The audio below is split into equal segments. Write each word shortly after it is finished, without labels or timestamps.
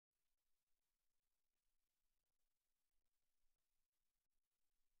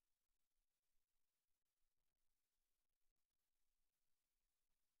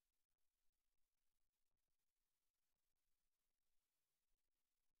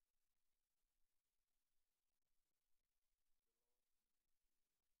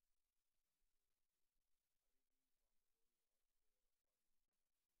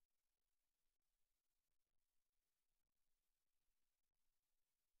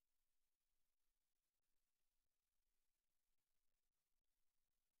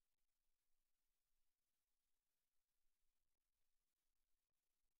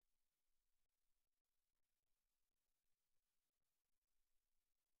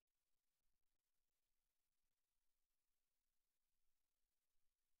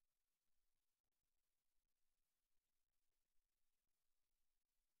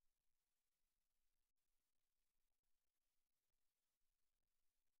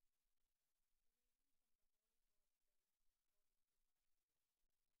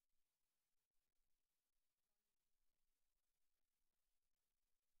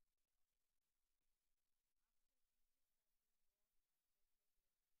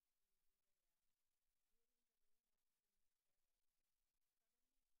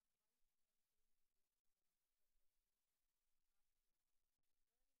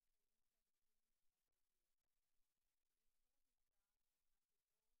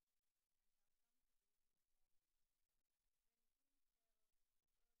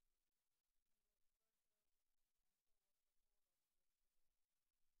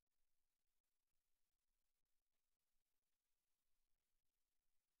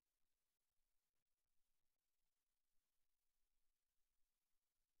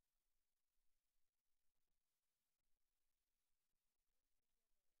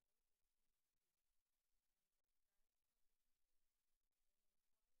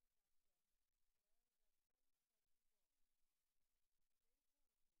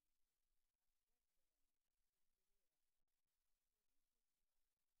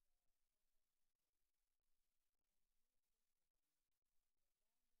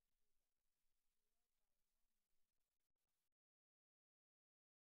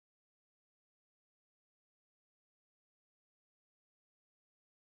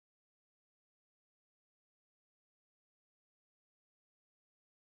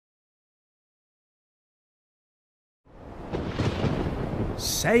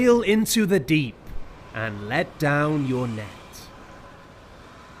Sail into the deep and let down your net.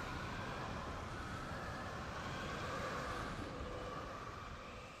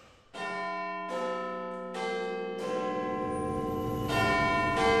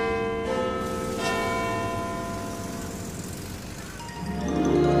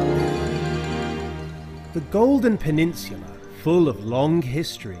 The Golden Peninsula, full of long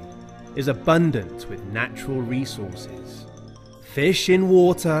history, is abundant with natural resources. Fish in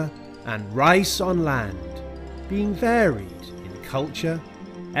water and rice on land, being varied in culture,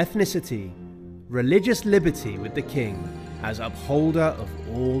 ethnicity, religious liberty with the king as upholder of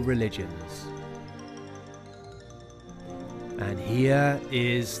all religions. And here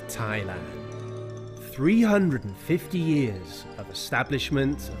is Thailand. 350 years of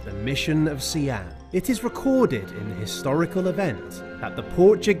establishment of the mission of Siam. It is recorded in the historical event that the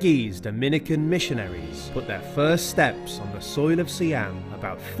Portuguese Dominican missionaries put their first steps on the soil of Siam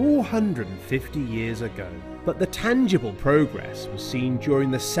about 450 years ago. But the tangible progress was seen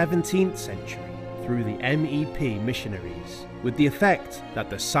during the 17th century through the MEP missionaries, with the effect that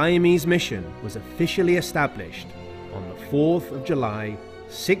the Siamese mission was officially established on the 4th of July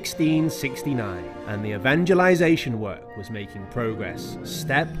 1669, and the evangelization work was making progress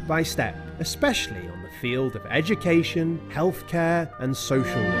step by step, especially on the field of education, healthcare and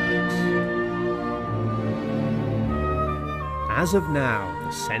social works. As of now,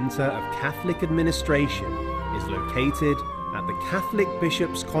 the Centre of Catholic Administration is located at the Catholic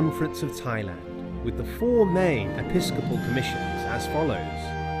Bishops' Conference of Thailand, with the four main Episcopal Commissions as follows.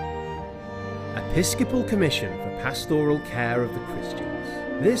 Episcopal Commission for Pastoral Care of the Christians.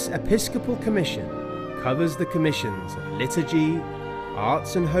 This Episcopal Commission covers the commissions of liturgy,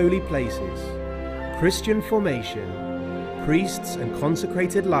 arts and holy places, Christian formation, priests and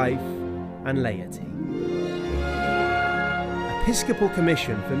consecrated life, and laity. Episcopal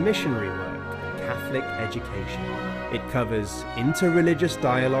Commission for Missionary Work and Catholic Education. It covers interreligious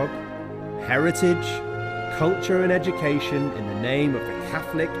dialogue, heritage, culture and education in the name of the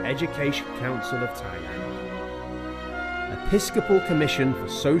Catholic Education Council of Thailand. Episcopal Commission for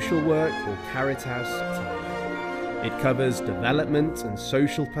Social Work or Caritas Thailand. It covers development and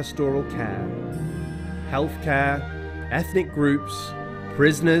social pastoral care, healthcare, ethnic groups,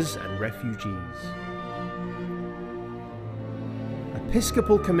 prisoners and refugees.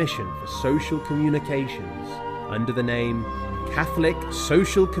 Episcopal Commission for Social Communications under the name Catholic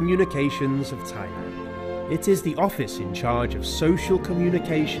Social Communications of Thailand. It is the office in charge of social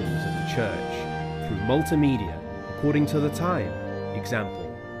communications of the Church through multimedia according to the time,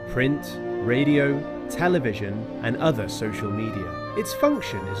 example, print, radio, television and other social media. Its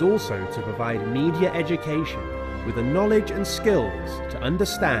function is also to provide media education with the knowledge and skills to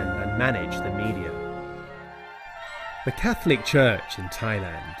understand and manage the media. The Catholic Church in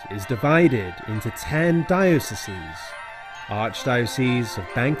Thailand is divided into 10 dioceses: Archdiocese of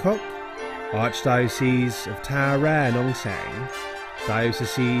Bangkok, Archdiocese of Tara Nong Sang,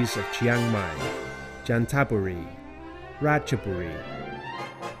 Dioceses of Chiang Mai, Jantaburi, Ratchaburi,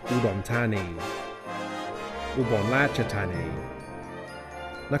 Udon Thani, Ubon Ratchathani,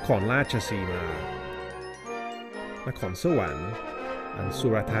 Nakhon Ratchasima, Nakhon Sawan, and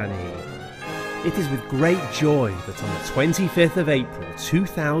Surathani. It is with great joy that on the 25th of April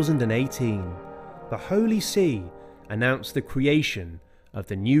 2018, the Holy See announced the creation of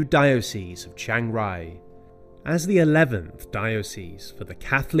the new Diocese of Chiang Rai as the 11th diocese for the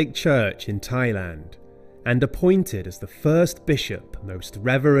Catholic Church in Thailand, and appointed as the first bishop Most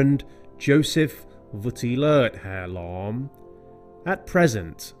Reverend Joseph Vutilert Hairlom. At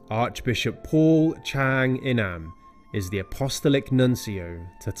present, Archbishop Paul Chang Inam is the Apostolic Nuncio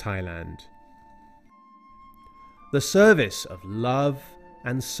to Thailand. The service of love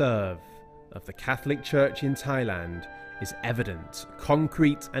and serve of the Catholic Church in Thailand is evident,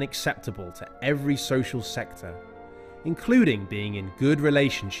 concrete and acceptable to every social sector, including being in good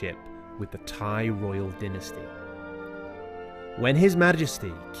relationship with the Thai royal dynasty. When His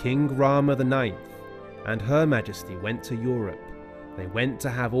Majesty King Rama IX and Her Majesty went to Europe, they went to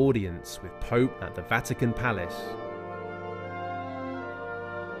have audience with Pope at the Vatican Palace.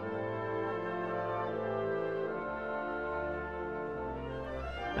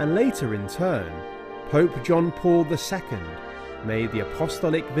 And later in turn, Pope John Paul II made the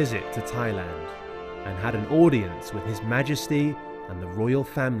apostolic visit to Thailand and had an audience with His Majesty and the royal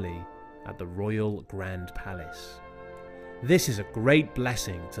family at the Royal Grand Palace. This is a great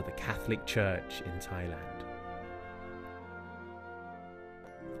blessing to the Catholic Church in Thailand.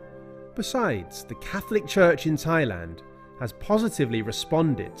 Besides, the Catholic Church in Thailand has positively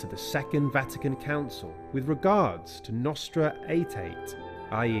responded to the Second Vatican Council with regards to Nostra Aetate,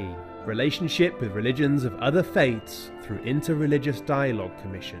 i.e., relationship with religions of other faiths through Interreligious Dialogue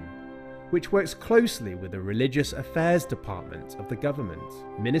Commission, which works closely with the Religious Affairs Department of the government,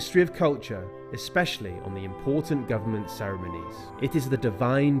 Ministry of Culture, especially on the important government ceremonies. It is the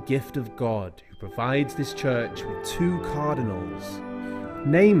divine gift of God who provides this church with two cardinals,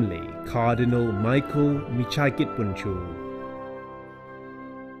 namely Cardinal Michael Michai Kitbamrung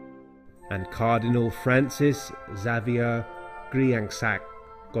and Cardinal Francis Xavier Griangsak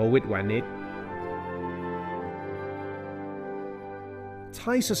Gowitwanit.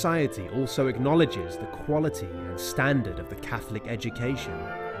 Thai society also acknowledges the quality and standard of the Catholic education,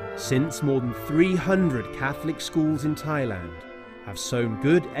 since more than 300 Catholic schools in Thailand have sown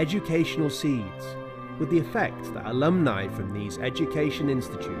good educational seeds, with the effect that alumni from these education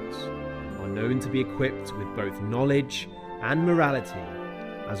institutes are known to be equipped with both knowledge and morality,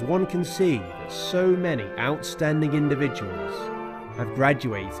 as one can see that so many outstanding individuals have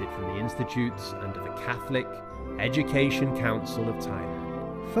graduated from the institutes under the Catholic Education Council of Thailand.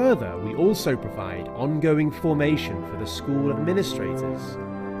 Further, we also provide ongoing formation for the school administrators,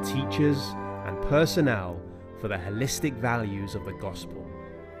 teachers and personnel for the holistic values of the gospel,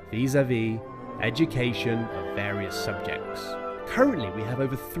 vis-à-vis education of various subjects. Currently, we have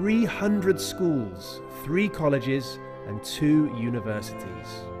over 300 schools, 3 colleges and 2 universities.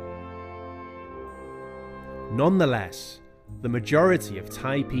 Nonetheless, the majority of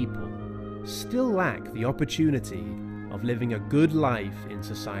Thai people still lack the opportunity of living a good life in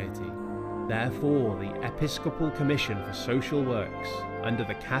society. Therefore, the Episcopal Commission for Social Works, under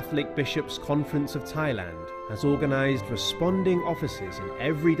the Catholic Bishops' Conference of Thailand, has organised responding offices in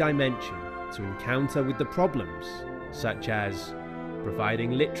every dimension to encounter with the problems, such as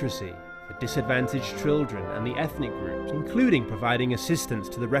providing literacy for disadvantaged children and the ethnic groups, including providing assistance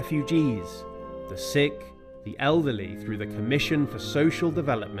to the refugees, the sick, the elderly through the Commission for Social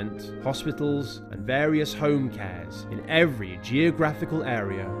Development, hospitals and various home cares in every geographical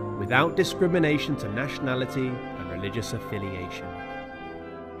area without discrimination to nationality and religious affiliation.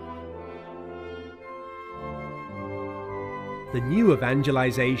 The new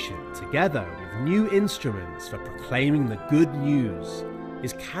evangelization, together with new instruments for proclaiming the good news,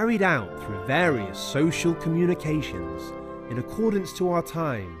 is carried out through various social communications in accordance to our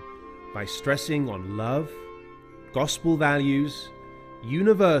time by stressing on love, gospel values,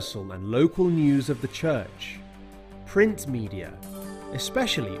 universal and local news of the church, print media,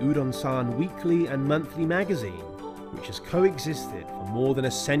 especially Udon-san weekly and monthly magazine, which has coexisted for more than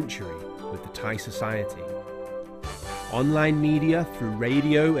a century with the Thai society, online media through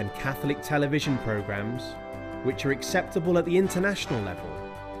radio and Catholic television programs, which are acceptable at the international level,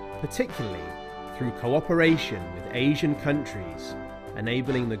 particularly through cooperation with Asian countries,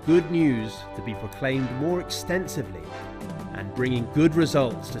 enabling the good news to be proclaimed more extensively and bringing good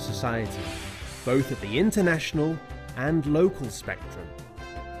results to society, both at the international and local spectrum.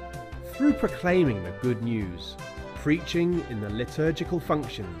 Through proclaiming the good news, preaching in the liturgical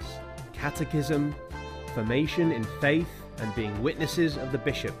functions, catechism, formation in faith and being witnesses of the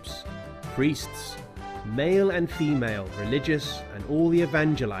bishops, priests, male and female, religious and all the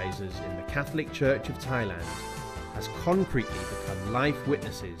evangelizers in the Catholic Church of Thailand has concretely become life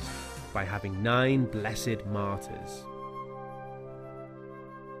witnesses by having 9 blessed martyrs.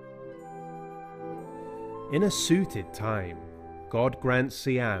 In a suited time, God grants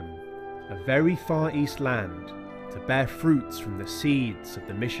Siam, a very far east land, to bear fruits from the seeds of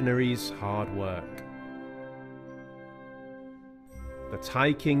the missionaries' hard work. The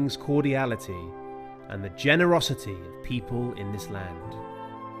Thai king's cordiality and the generosity of people in this land.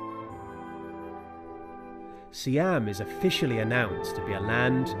 Siam is officially announced to be a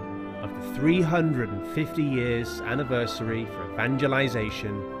land of the 350 years anniversary for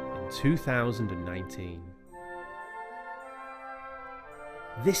evangelization in 2019.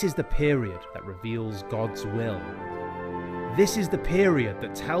 This is the period that reveals God's will. This is the period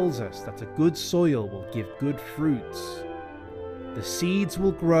that tells us that a good soil will give good fruits. The seeds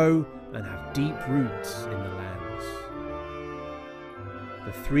will grow and have deep roots in the lands.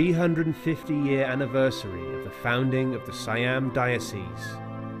 The 350-year anniversary of the founding of the Siam Diocese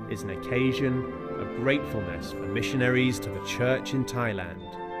is an occasion of gratefulness for missionaries to the Church in Thailand.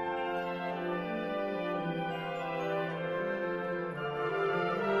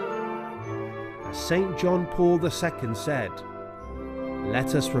 As St. John Paul II said,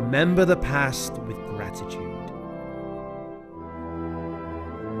 "Let us remember the past with gratitude."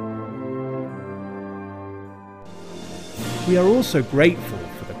 We are also grateful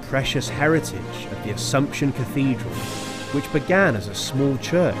for the precious heritage of the Assumption Cathedral, which began as a small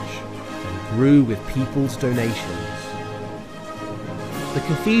church and grew with people's donations.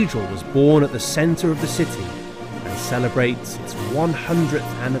 The cathedral was born at the centre of the city and celebrates its 100th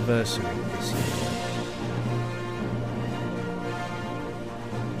anniversary this year.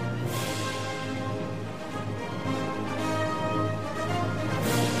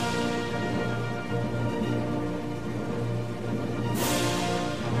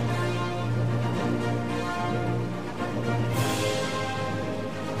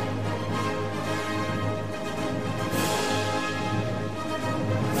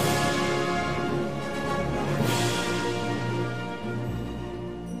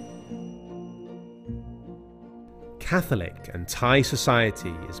 Catholic and Thai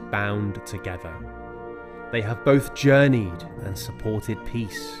society is bound together. They have both journeyed and supported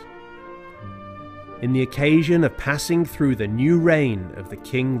peace. In the occasion of passing through the new reign of the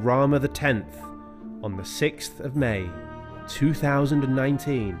King Rama X on the 6th of May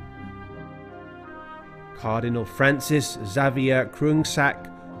 2019, Cardinal Francis Xavier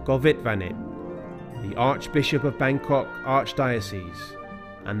Krungsak Govitvanit, the Archbishop of Bangkok Archdiocese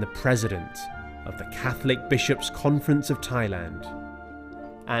and the President of the Catholic Bishops' Conference of Thailand,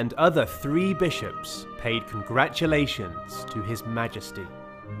 and other 3 bishops paid congratulations to His Majesty,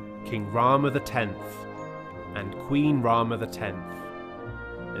 King Rama X and Queen Rama X,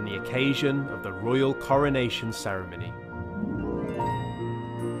 in the occasion of the royal coronation ceremony.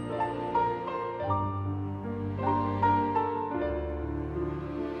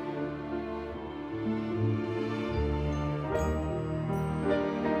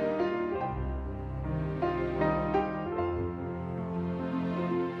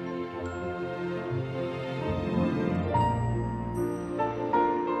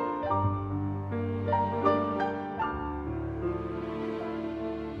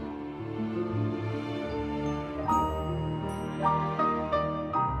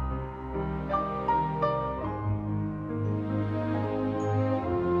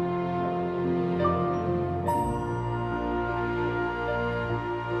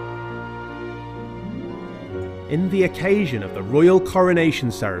 In the occasion of the royal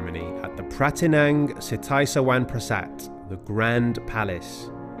coronation ceremony at the Pratinang Sitaisawan Prasat, the Grand Palace,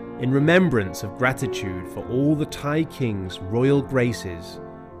 in remembrance of gratitude for all the Thai king's royal graces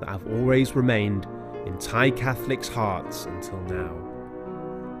that have always remained in Thai Catholics' hearts until now.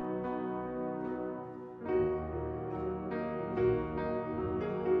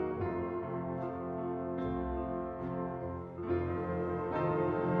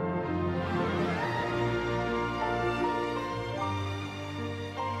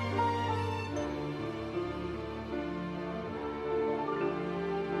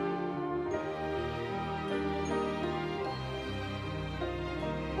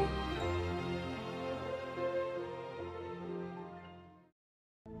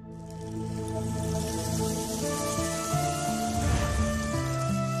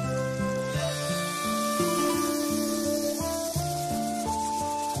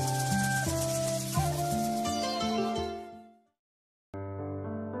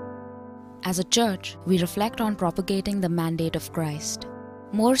 As a church, we reflect on propagating the mandate of Christ,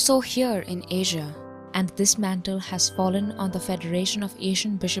 more so here in Asia, and this mantle has fallen on the Federation of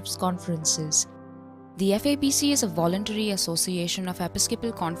Asian Bishops' Conferences. The FABC is a voluntary association of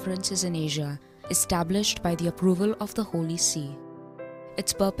episcopal conferences in Asia, established by the approval of the Holy See.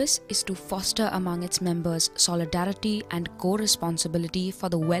 Its purpose is to foster among its members solidarity and co-responsibility for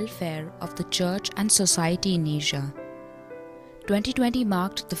the welfare of the church and society in Asia. 2020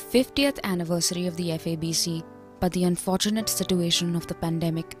 marked the 50th anniversary of the FABC, but the unfortunate situation of the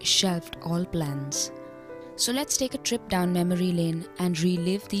pandemic shelved all plans. So let's take a trip down memory lane and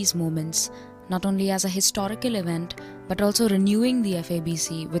relive these moments, not only as a historical event, but also renewing the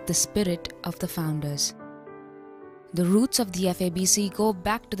FABC with the spirit of the founders. The roots of the FABC go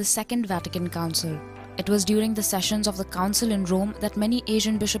back to the Second Vatican Council. It was during the sessions of the Council in Rome that many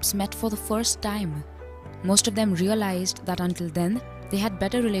Asian bishops met for the first time. Most of them realized that until then, they had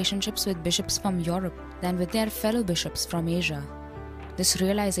better relationships with bishops from Europe than with their fellow bishops from Asia. This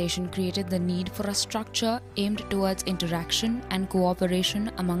realization created the need for a structure aimed towards interaction and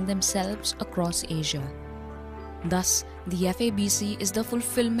cooperation among themselves across Asia. Thus, the FABC is the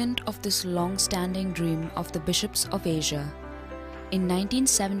fulfillment of this long-standing dream of the bishops of Asia. In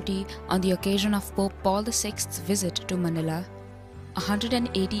 1970, on the occasion of Pope Paul VI's visit to Manila,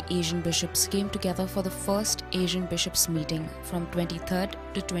 180 Asian bishops came together for the first Asian bishops meeting from 23rd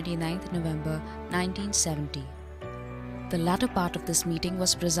to 29th November 1970. The latter part of this meeting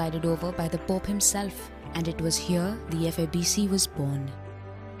was presided over by the Pope himself, and it was here the FABC was born.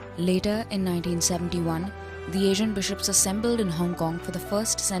 Later in 1971, the Asian bishops assembled in Hong Kong for the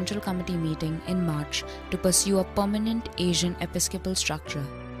first Central Committee meeting in March to pursue a permanent Asian episcopal structure.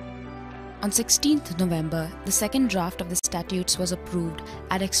 On 16th November, the second draft of the statutes was approved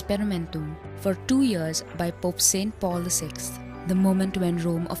ad experimentum for 2 years by Pope St. Paul VI, the moment when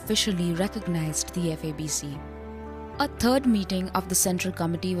Rome officially recognized the FABC. A third meeting of the Central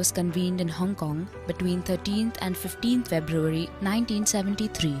Committee was convened in Hong Kong between 13th and 15th February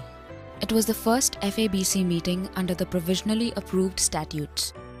 1973. It was the first FABC meeting under the provisionally approved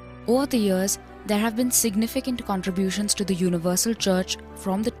statutes. Over the years, there have been significant contributions to the Universal Church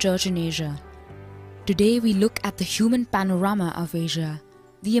from the Church in Asia. Today we look at the human panorama of Asia,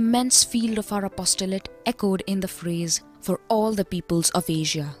 the immense field of our apostolate echoed in the phrase, "for all the peoples of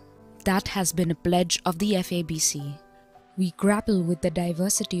Asia." That has been a pledge of the FABC. We grapple with the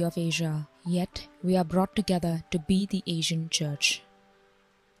diversity of Asia, yet we are brought together to be the Asian Church.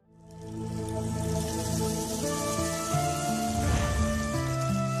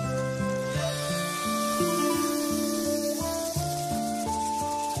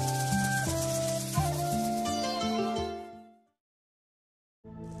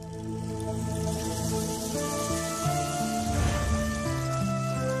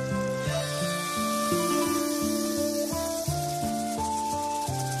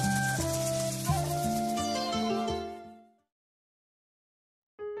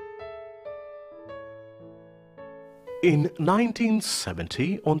 In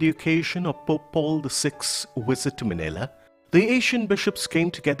 1970, on the occasion of Pope Paul VI's visit to Manila, the Asian bishops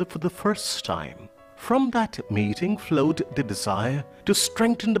came together for the first time. From that meeting flowed the desire to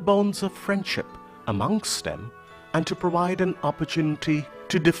strengthen the bonds of friendship amongst them and to provide an opportunity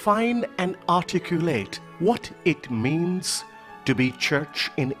to define and articulate what it means to be Church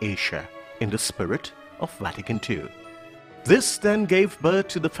in Asia in the spirit of Vatican II. This then gave birth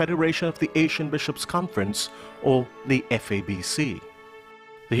to the Federation of the Asian Bishops' Conference, or the FABC.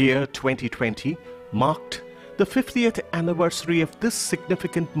 The year 2020 marked the 50th anniversary of this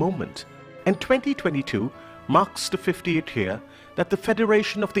significant moment, and 2022 marks the 50th year that the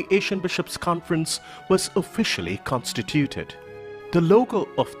Federation of the Asian Bishops' Conference was officially constituted. The logo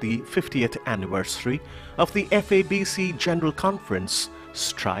of the 50th anniversary of the FABC General Conference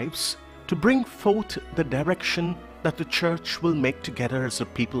strives to bring forth the direction that the Church will make together as a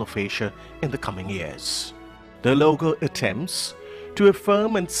people of Asia in the coming years. The logo attempts to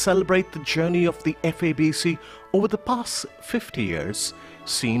affirm and celebrate the journey of the FABC over the past 50 years,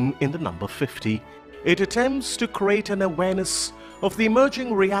 seen in the number 50. It attempts to create an awareness of the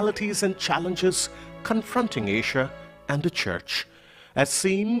emerging realities and challenges confronting Asia and the Church, as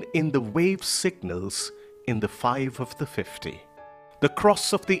seen in the wave signals in the 5 of the 50. The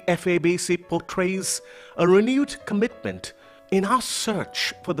cross of the FABC portrays a renewed commitment in our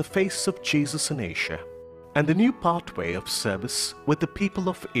search for the face of Jesus in Asia. And the new pathway of service with the people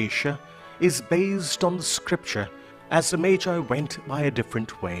of Asia is based on the scripture as the Magi went by a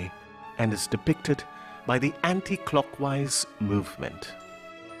different way and is depicted by the anti-clockwise movement.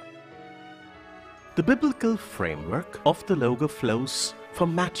 The biblical framework of the logo flows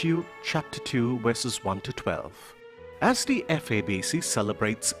from Matthew chapter 2 verses 1 to 12. As the FABC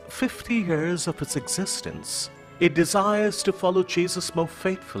celebrates 50 years of its existence, it desires to follow Jesus more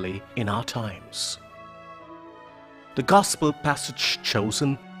faithfully in our times. The gospel passage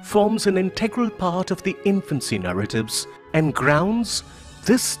chosen forms an integral part of the infancy narratives and grounds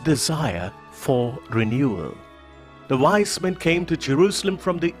this desire for renewal. The wise men came to Jerusalem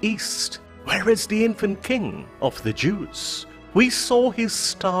from the east. Where is the infant king of the Jews? We saw his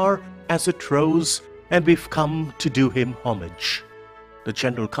star as it rose, and we've come to do him homage. The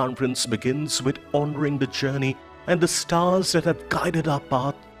General Conference begins with honoring the journey and the stars that have guided our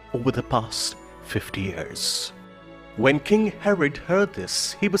path over the past 50 years. When King Herod heard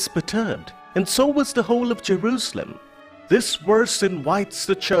this, he was perturbed, and so was the whole of Jerusalem. This verse invites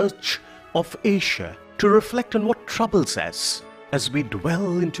the Church of Asia to reflect on what troubles us as we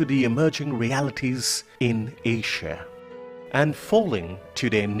dwell into the emerging realities in Asia. And falling to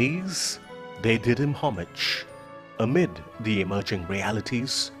their knees, they did him homage. Amid the emerging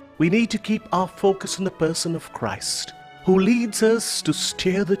realities, we need to keep our focus on the person of Christ, who leads us to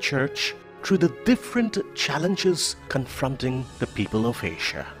steer the Church through the different challenges confronting the people of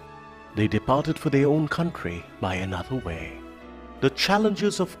Asia. They departed for their own country by another way. The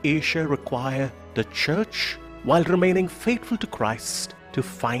challenges of Asia require the Church, while remaining faithful to Christ, to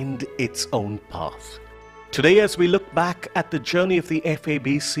find its own path. Today, as we look back at the journey of the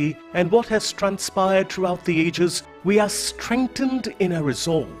FABC and what has transpired throughout the ages, we are strengthened in our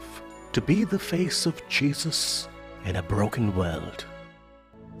resolve to be the face of Jesus in a broken world.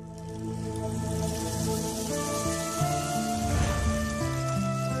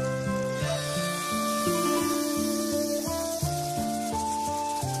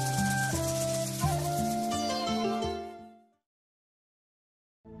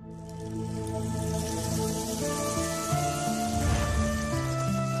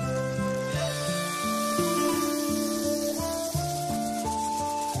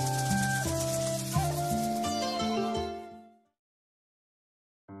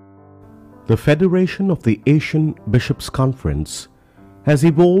 The Federation of the Asian Bishops' Conference has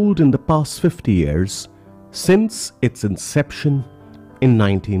evolved in the past 50 years since its inception in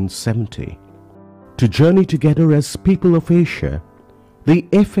 1970. To journey together as people of Asia, the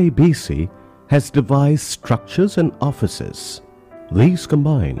FABC has devised structures and offices. These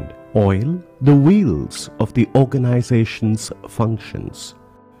combined oil the wheels of the organization's functions.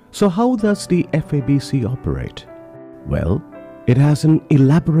 So how does the FABC operate? Well, it has an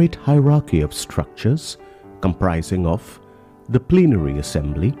elaborate hierarchy of structures comprising of the plenary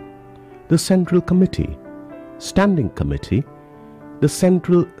assembly, the central committee, standing committee, the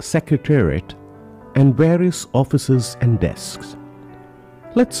central secretariat, and various offices and desks.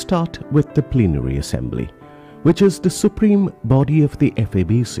 Let's start with the plenary assembly, which is the supreme body of the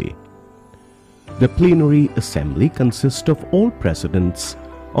FABC. The plenary assembly consists of all presidents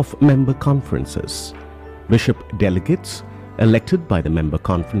of member conferences, bishop delegates elected by the member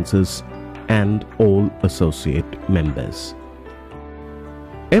conferences, and all associate members.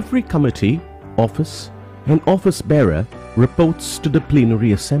 Every committee, office, and office bearer reports to the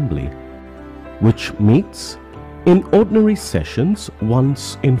plenary assembly, which meets in ordinary sessions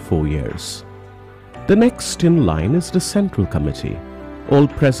once in 4 years. The next in line is the central committee. All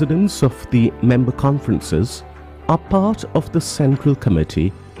presidents of the member conferences are part of the central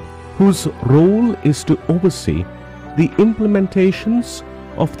committee, whose role is to oversee the implementations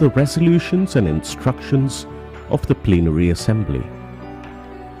of the resolutions and instructions of the plenary assembly.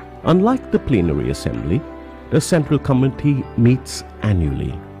 Unlike the plenary assembly, the central committee meets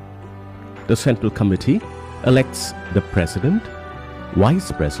annually. The central committee elects the president,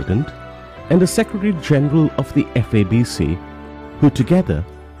 vice president, and the secretary general of the FABC, who together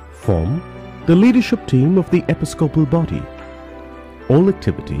form the leadership team of the episcopal body. All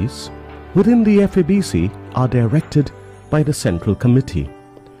activities within the FABC are directed by the central committee,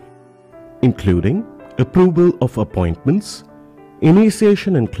 including approval of appointments,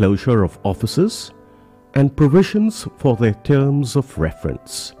 initiation and closure of offices, and provisions for their terms of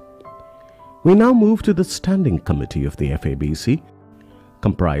reference. We now move to the standing committee of the FABC,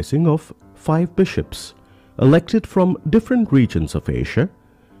 comprising of 5 bishops elected from different regions of Asia,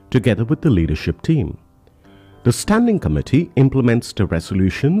 together with the leadership team. The standing committee implements the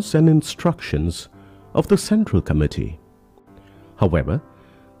resolutions and instructions of the central committee. However,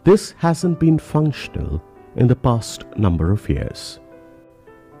 this hasn't been functional in the past number of years.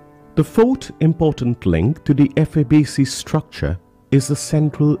 The fourth important link to the FABC structure is the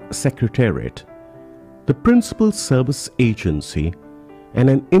Central Secretariat, the principal service agency and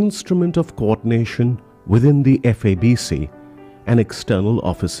an instrument of coordination within the FABC and external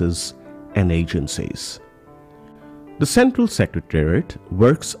offices and agencies. The Central Secretariat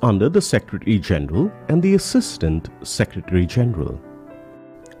works under the Secretary General and the Assistant Secretary General.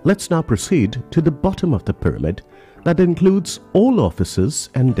 Let's now proceed to the bottom of the pyramid that includes all offices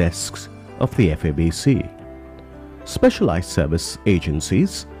and desks of the FABC. Specialized service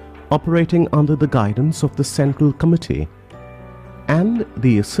agencies operating under the guidance of the Central Committee and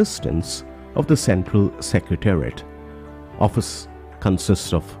the assistance of the Central Secretariat. Office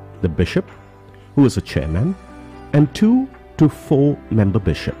consists of the bishop, who is a chairman, and 2 to 4 member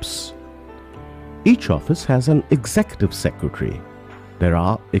bishops. Each office has an executive secretary. There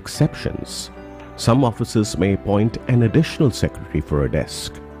are exceptions. Some offices may appoint an additional secretary for a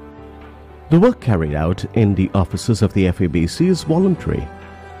desk. The work carried out in the offices of the FABC is voluntary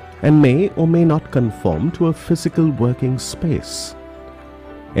and may or may not conform to a physical working space.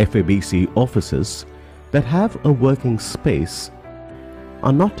 FABC offices that have a working space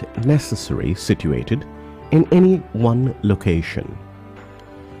are not necessarily situated in any one location.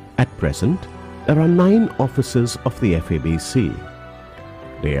 At present, there are 9 offices of the FABC.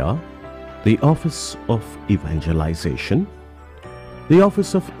 They are the Office of Evangelization, the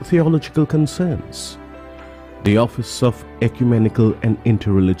Office of Theological Concerns, the Office of Ecumenical and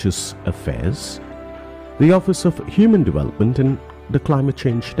Interreligious Affairs, the Office of Human Development and the Climate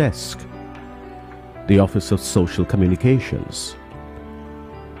Change Desk, the Office of Social Communications,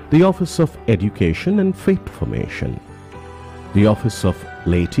 the Office of Education and Faith Formation, the Office of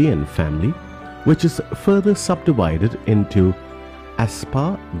Laity and Family, which is further subdivided into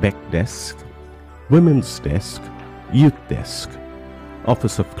ASPA Beck Desk, Women's Desk, Youth Desk,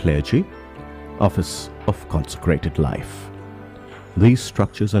 Office of Clergy, Office of Consecrated Life. These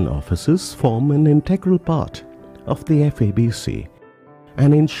structures and offices form an integral part of the FABC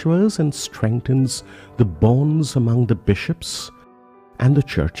and ensures and strengthens the bonds among the bishops and the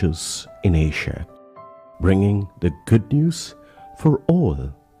churches in Asia, bringing the good news for all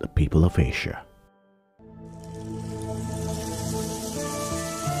the people of Asia.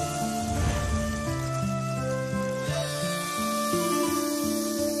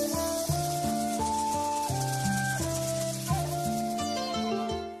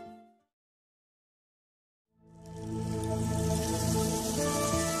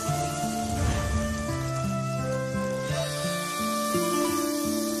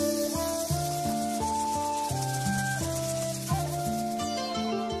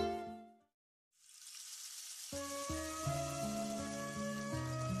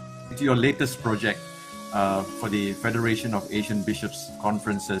 to your latest project for the Federation of Asian Bishops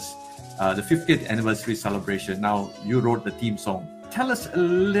Conferences, the 50th anniversary celebration. Now, you wrote the theme song. Tell us a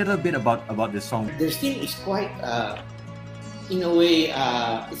little bit about this song. The theme is quite, in a way,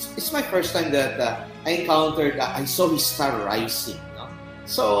 it's my first time that I encountered, I saw his star rising. No?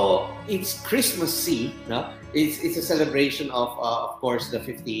 So it's Christmassy. No? It's a celebration of course, the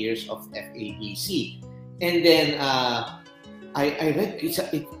 50 years of FABC. And then I read,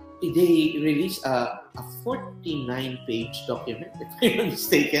 they released a 49-page document, if I'm not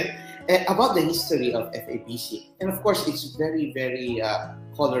mistaken, about the history of FABC. And of course, it's very, very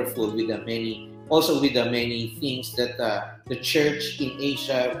colorful with the many things that the church in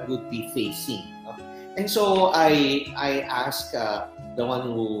Asia would be facing. And so I asked the one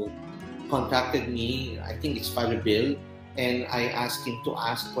who contacted me, I think it's Father Bill, and I asked him to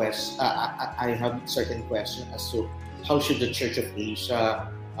ask questions. I have certain questions as to how should the Church of Asia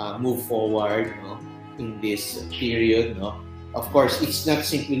move forward, in this period. Of course, it's not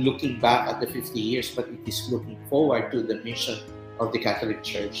simply looking back at the 50 years, but it is looking forward to the mission of the Catholic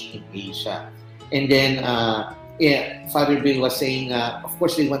Church in Asia. And then, Father Bill was saying, of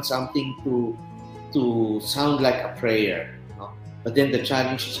course, they want something to sound like a prayer. But then the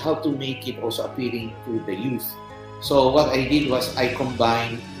challenge is how to make it also appealing to the youth. So what I did was I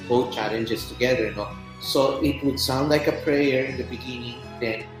combined both challenges together. So it would sound like a prayer in the beginning,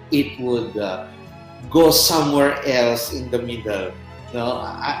 then it would go somewhere else in the middle.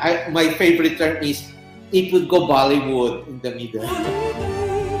 My favorite term is it would go Bollywood in the middle.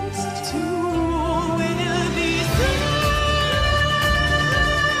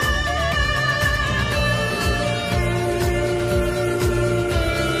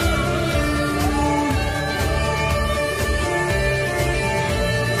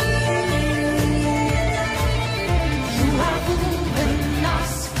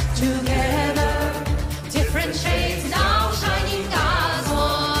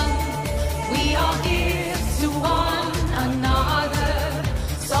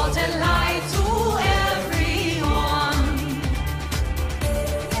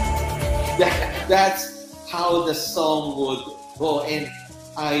 That's how the song would go, and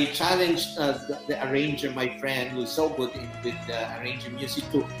I challenged the arranger, my friend, who's so good with arranging music,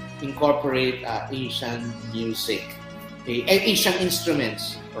 to incorporate Asian music, Asian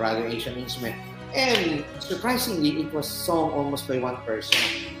instruments, and surprisingly, it was sung almost by one person.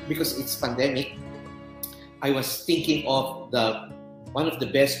 Because it's pandemic, I was thinking of one of the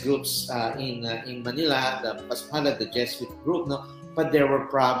best groups in Manila, the Paspada, the Jesuit group, but there were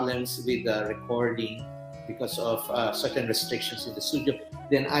problems with the recording because of certain restrictions in the studio.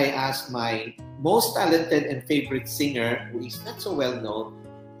 Then I asked my most talented and favorite singer, who is not so well known,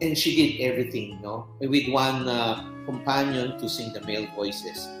 and she did everything, with one companion to sing the male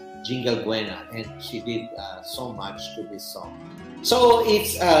voices, Jingle Buena, and she did so much to this song. So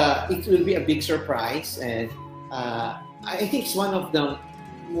it will be a big surprise, and I think it's one of the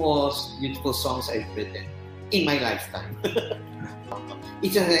most beautiful songs I've written in my lifetime.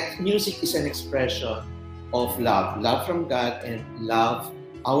 Music is an expression of love from God, and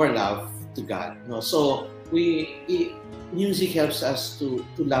our love to God. So music helps us to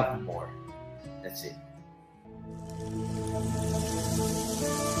love more. That's it.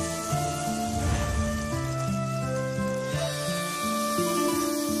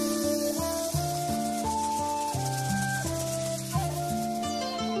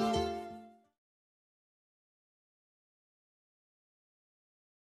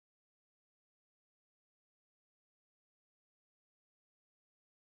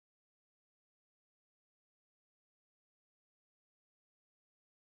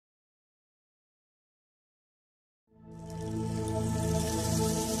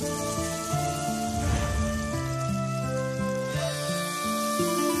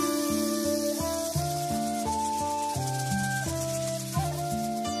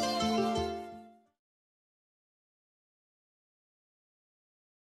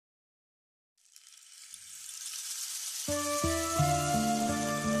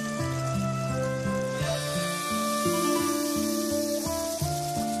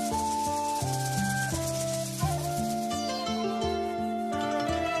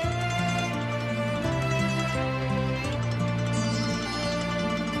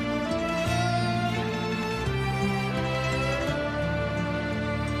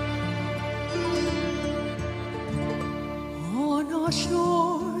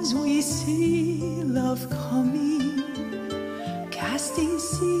 Shores we see love coming, casting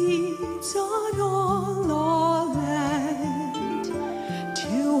seeds on all our land.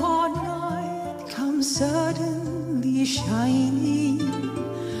 To our night comes suddenly shining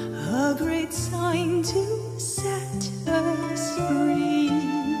a great sign to set us free.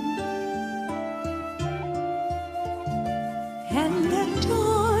 And at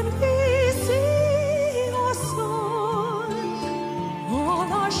dawn we see your sun, all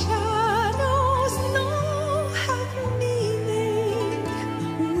our shadows now have meaning.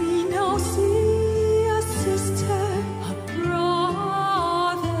 We now see a sister, a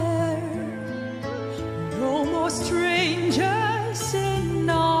brother, no more strangers in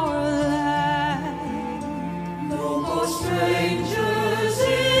our land.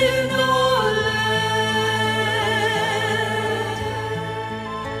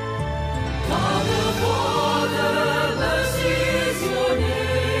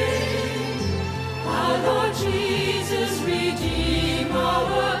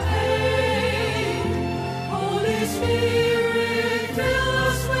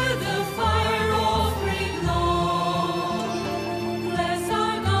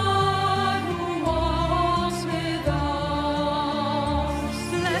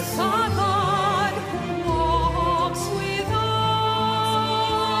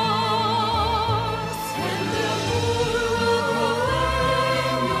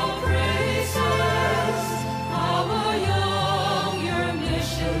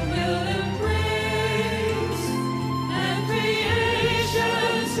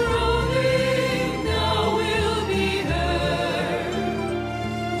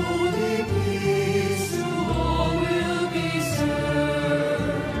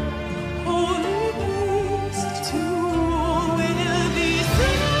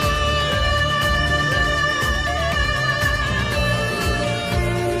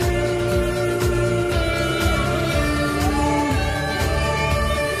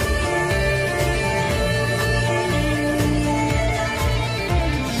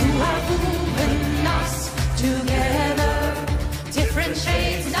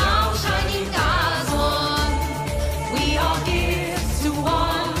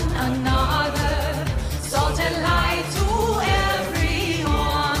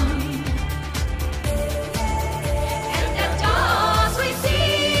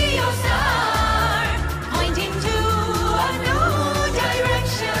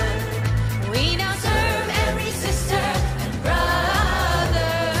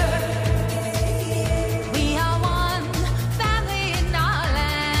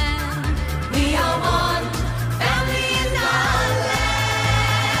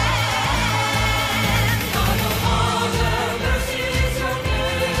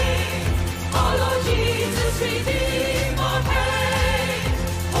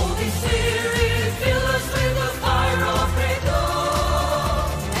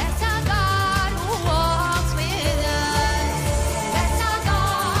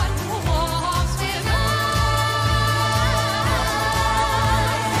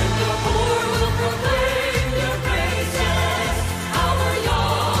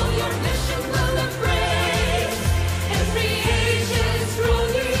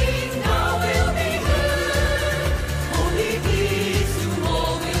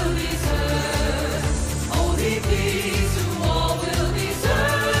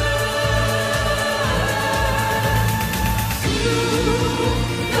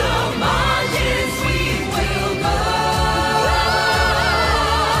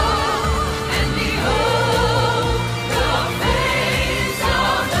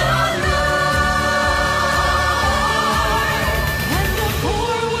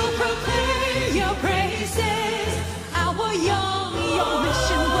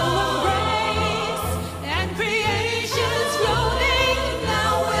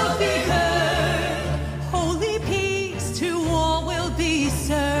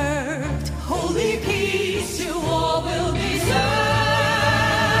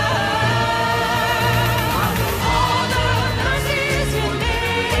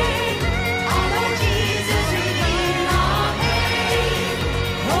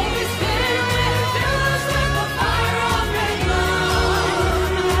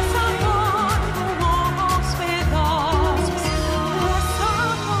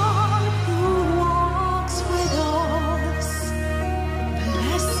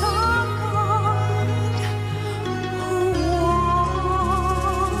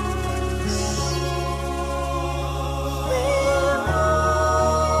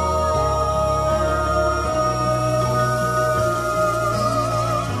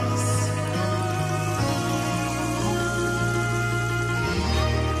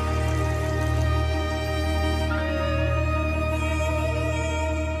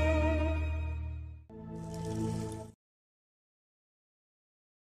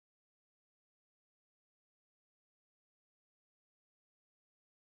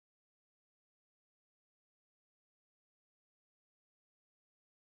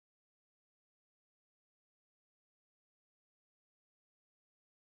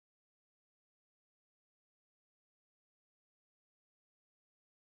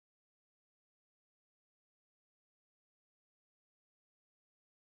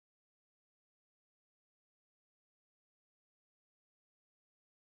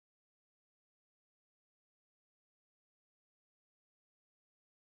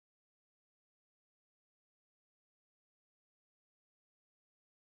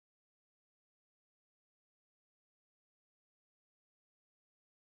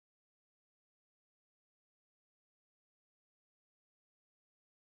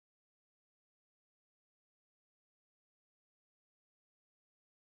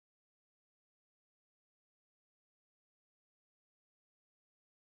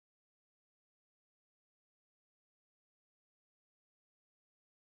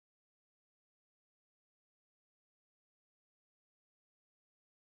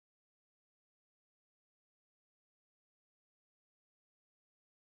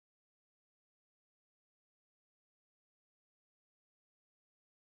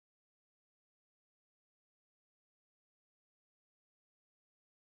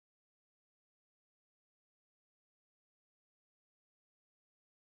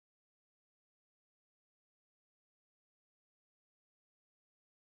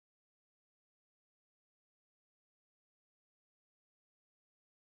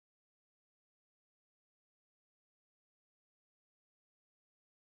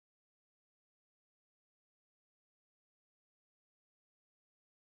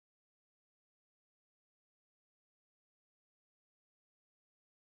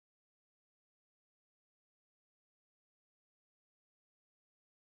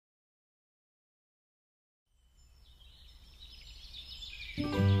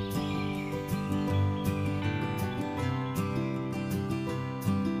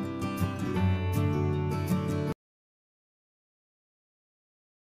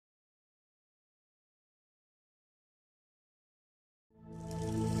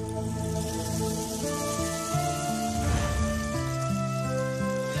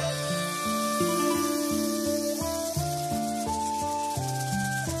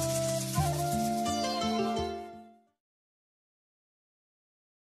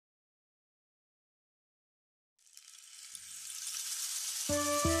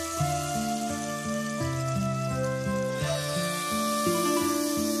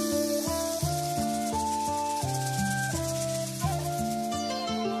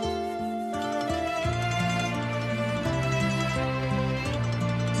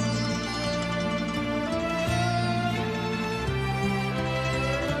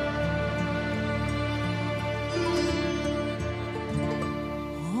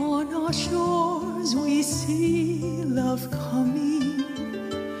 Shores we see love coming,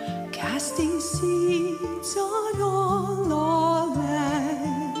 casting seeds on all our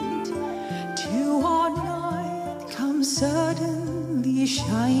land. To our night comes suddenly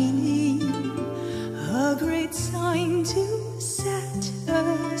shining, a great sign to set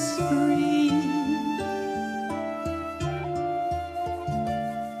us free.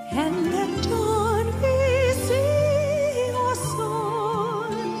 And at dawn we see your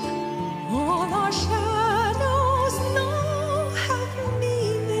sun. All our shadows now have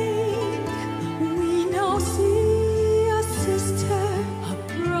meaning. We now see a sister, a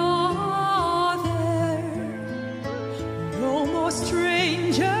brother. No more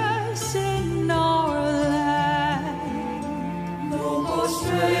strangers in our land. No more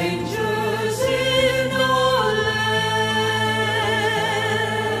strangers in our land.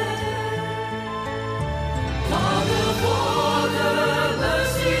 Father, Father,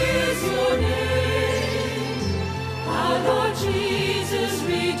 mercy is your name. Our Lord Jesus,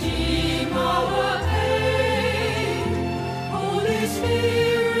 redeem our pain. Holy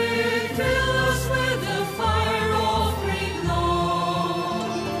Spirit, fill us with the fire offering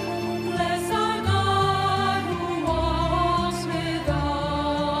love. Bless our God who walks with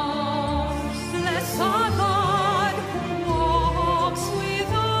us. Bless our God who walks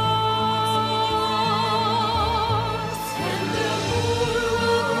with us. And the poor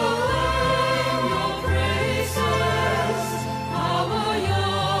will proclaim your praises. Our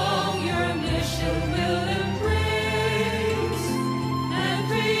young your mission will embrace. And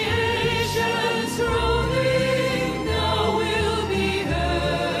creation's groaning now will be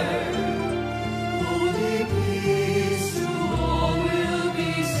heard. Holy peace to all will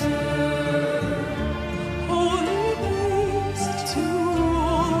be served. Holy peace to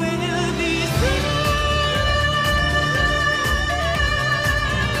all will be served.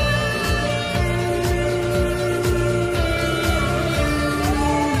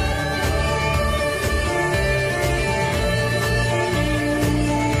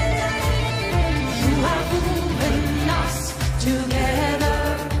 You have woven us together,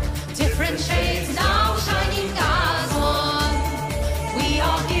 different shades now shining as one. We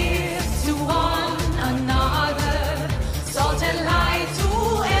are gifts to one another, salt and light to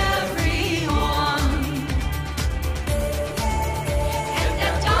everyone. And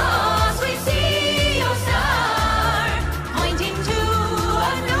at dusk we see your star, pointing to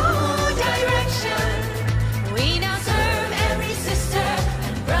a new direction. We now serve every sister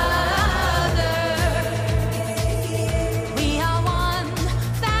and brother. We are one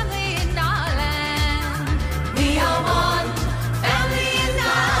family in our land. We are one family in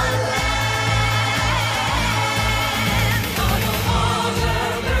our land.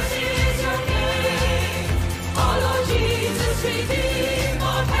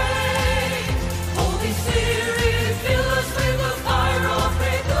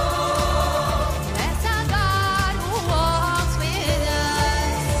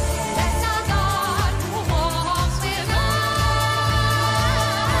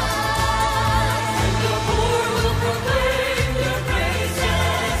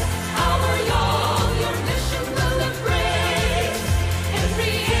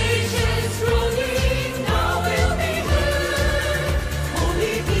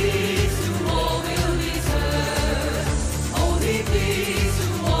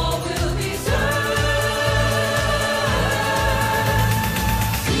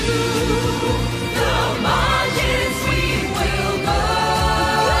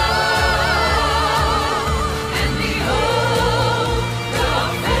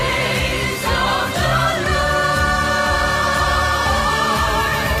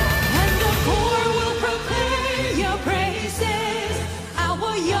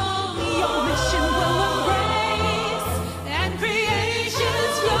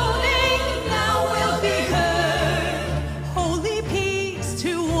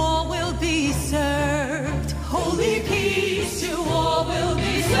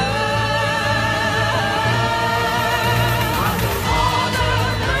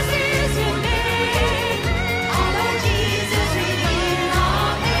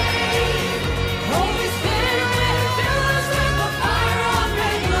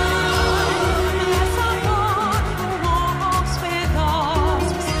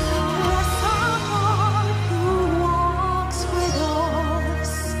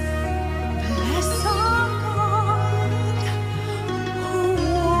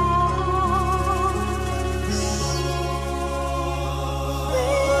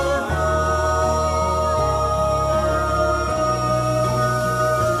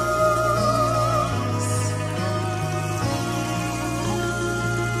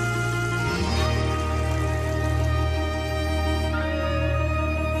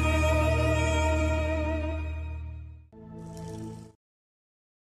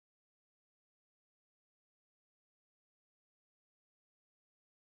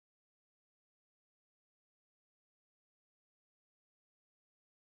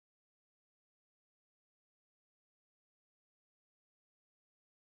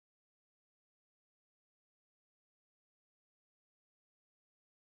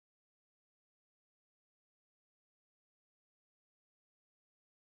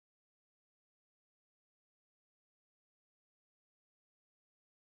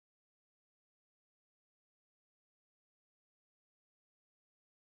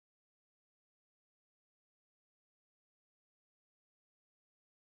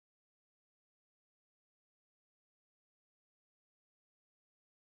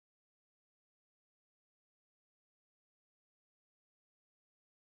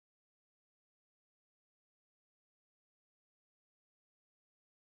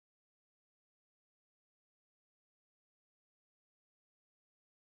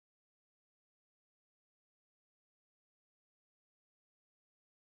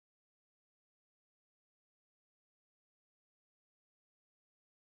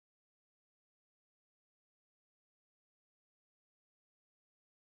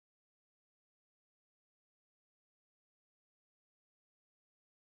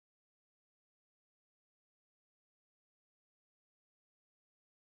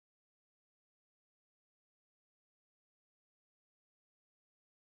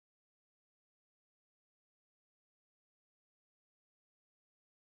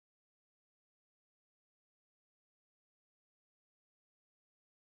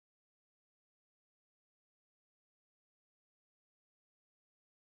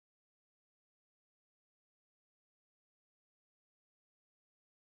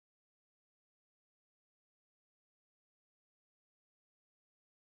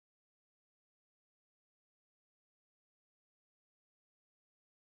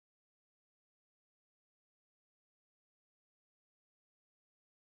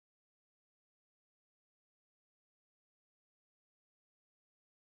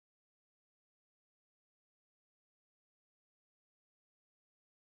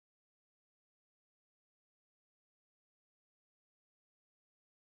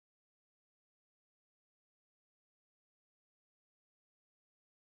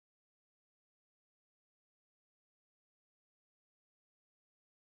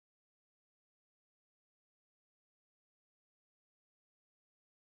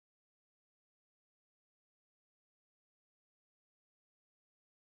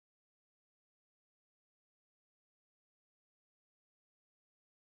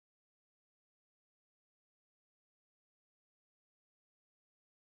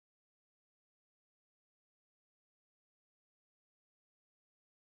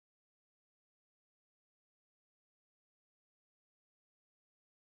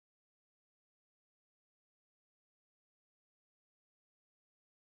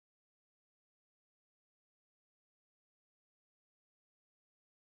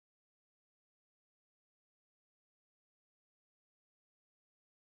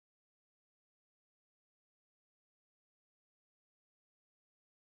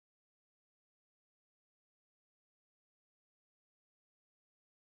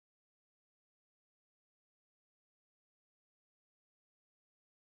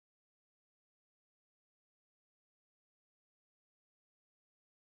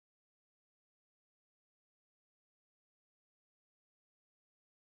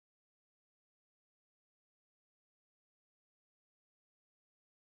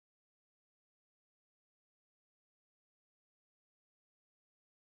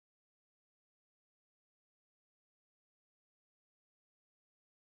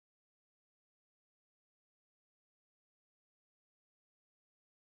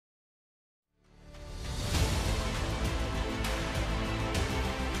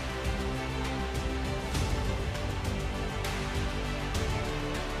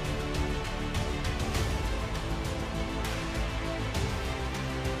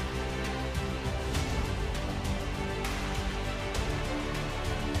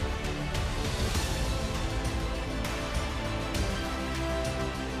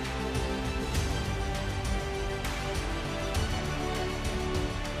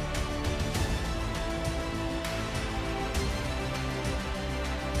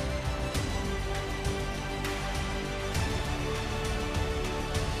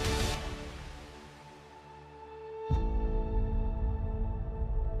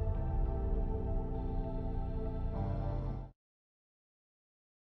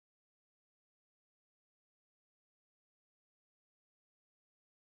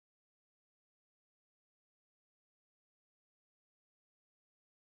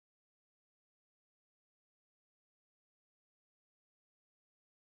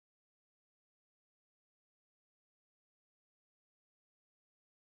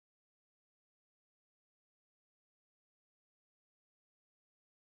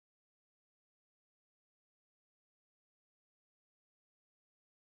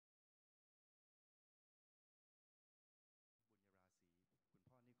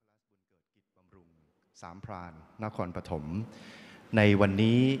 สามพรานนครปฐมในวัน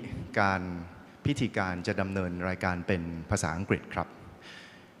นี้การพิธีการจะดำเนินรายการเป็นภาษาอังกฤษครับ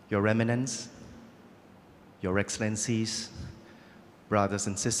Your Eminence, Your Excellencies, brothers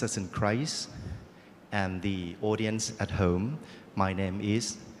and sisters in Christ, and the audience at home, my name is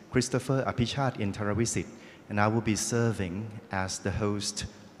Christopher Apichat Intaravisit, and I will be serving as the host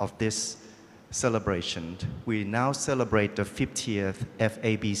of this celebration. We now celebrate the 50th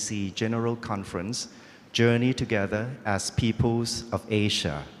FABC General Conference, Journey Together as Peoples of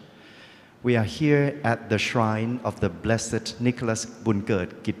Asia. We are here at the shrine of the Blessed Nicholas Bunkert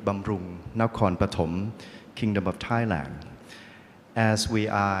Kitbamrung, Nakhon Pathom, Kingdom of Thailand. As we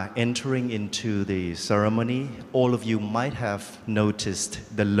are entering into the ceremony, all of you might have noticed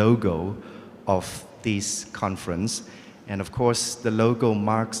the logo of this conference. And of course, the logo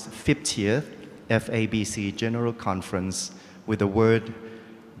marks 50th FABC General Conference with the word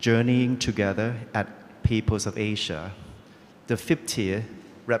journeying together at Peoples of Asia. The 50th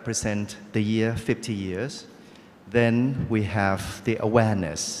represent the year 50 years. Then we have the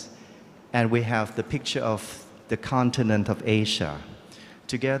awareness, and we have the picture of the continent of Asia.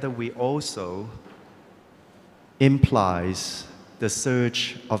 Together we also implies the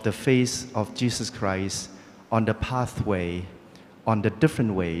search of the face of Jesus Christ on the pathway, on the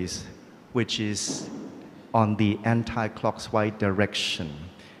different ways, which is on the anti-clockwise direction.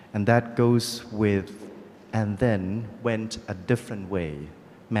 And that goes with, and then went a different way.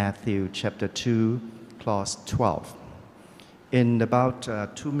 Matthew chapter 2, clause 12. In about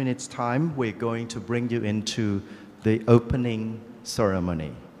 2 minutes' time, we're going to bring you into the opening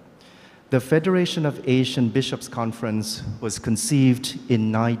ceremony. The Federation of Asian Bishops' Conference was conceived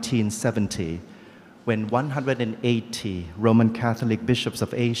in 1970 when 180 Roman Catholic bishops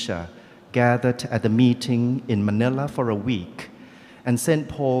of Asia gathered at a meeting in Manila for a week, and St.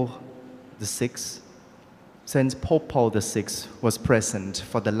 Pope Paul VI was present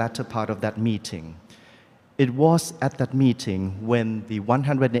for the latter part of that meeting. It was at that meeting when the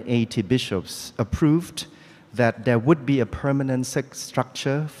 180 bishops approved that there would be a permanent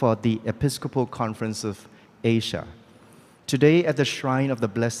structure for the Episcopal Conference of Asia. Today, at the shrine of the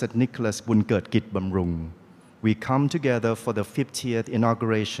Blessed Nicholas Bunkert Kitbamrung, we come together for the 50th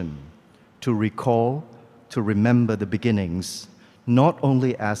inauguration to recall, to remember the beginnings, not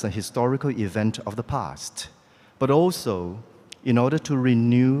only as a historical event of the past, but also in order to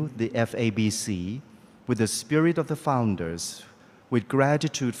renew the FABC with the spirit of the founders, with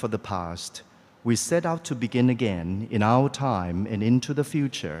gratitude for the past. We set out to begin again in our time and into the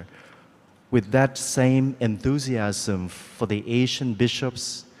future with that same enthusiasm for the Asian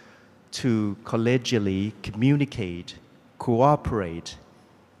bishops to collegially communicate, cooperate,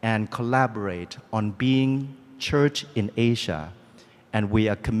 and collaborate on being church in Asia. And we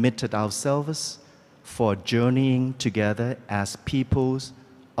are committed ourselves for journeying together as peoples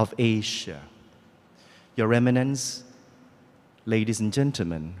of Asia. Your Eminence, ladies and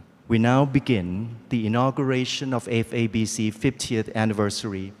gentlemen, we now begin the inauguration of FABC 50th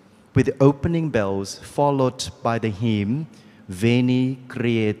anniversary with the opening bells followed by the hymn Veni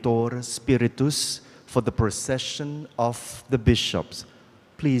Creator Spiritus for the procession of the bishops.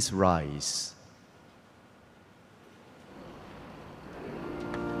 Please rise.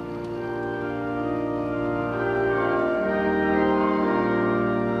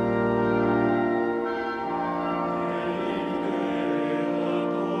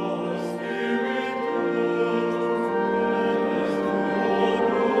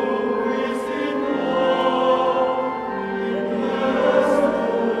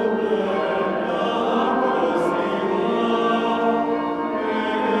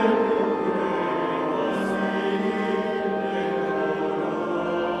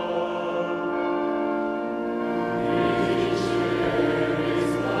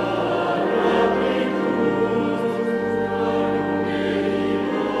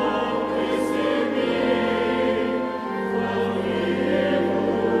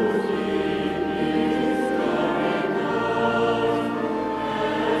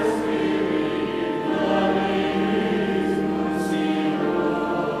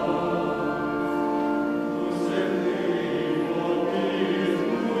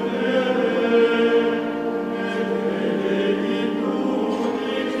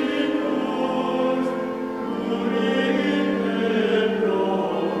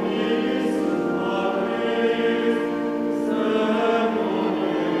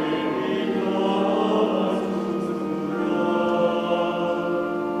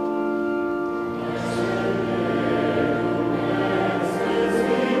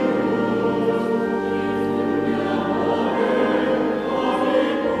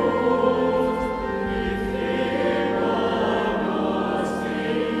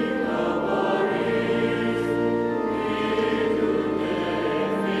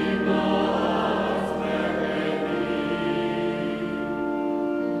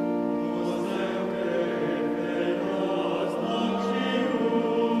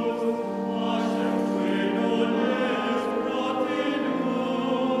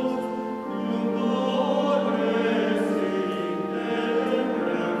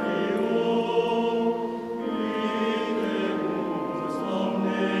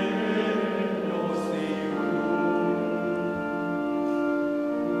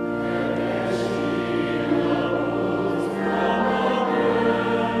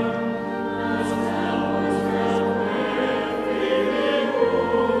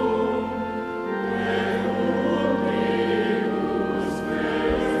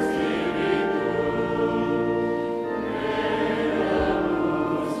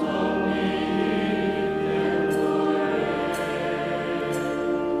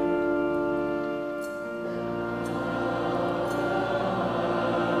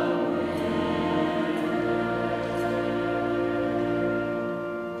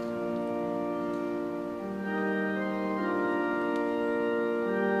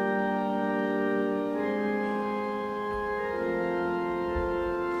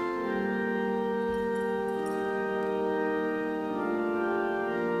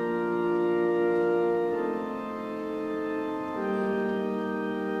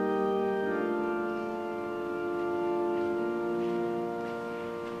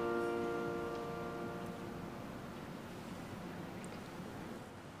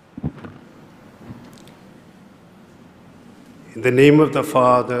 In the name of the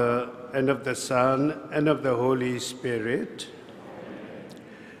Father, and of the Son, and of the Holy Spirit,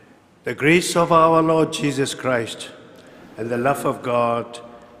 the grace of our Lord Jesus Christ, and the love of God,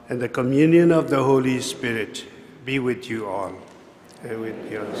 and the communion of the Holy Spirit be with you all, and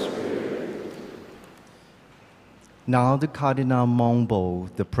with your spirit. Now the Cardinal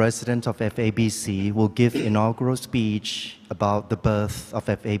Mongbo, the president of FABC, will give inaugural speech about the birth of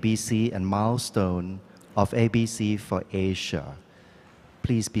FABC and milestone of ABC for Asia.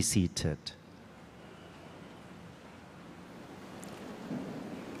 Please be seated.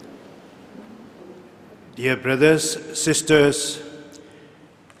 Dear brothers, sisters,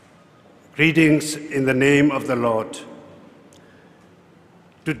 greetings in the name of the Lord.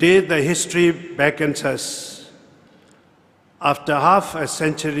 Today the history beckons us. After half a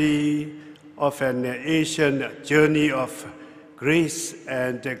century of an Asian journey of grace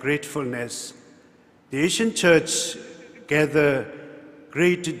and gratefulness, the Asian Church gather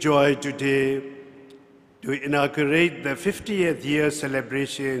great joy today to inaugurate the 50th year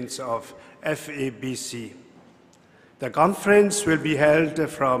celebrations of FABC. The conference will be held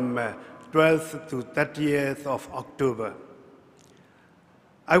from 12th to 30th of October.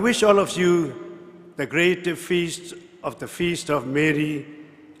 I wish all of you the great feast of the Feast of Mary,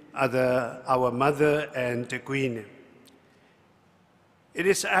 our Mother and Queen. It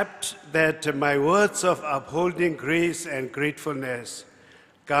is apt that my words of upholding grace and gratefulness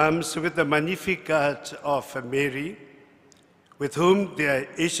comes with the Magnificat of Mary, with whom the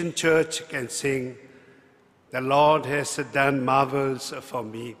Asian Church can sing, "The Lord has done marvels for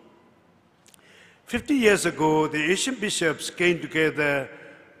me." 50 years ago, the Asian bishops came together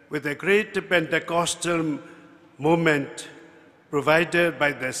with a great Pentecostal movement provided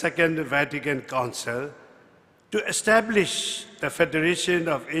by the Second Vatican Council to establish the Federation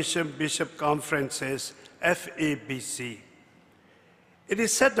of Asian Bishop Conferences, FABC. It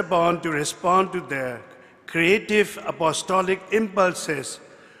is set upon to respond to the creative apostolic impulses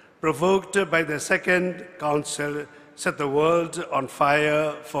provoked by the Second Council, set the world on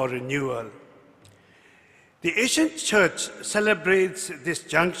fire for renewal. The Asian Church celebrates this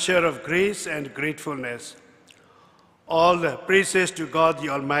juncture of grace and gratefulness. All praises to God the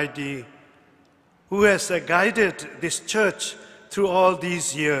Almighty, who has guided this church through all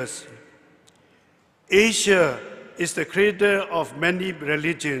these years. Asia is the cradle of many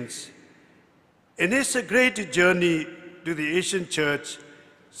religions. In his great journey to the Asian Church,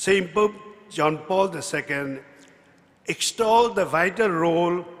 St. Pope John Paul II extolled the vital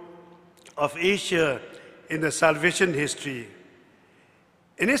role of Asia in the salvation history.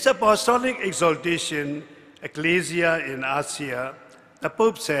 In his apostolic exhortation, Ecclesia in Asia, the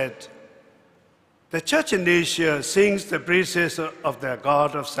Pope said, "The Church in Asia sings the praises of the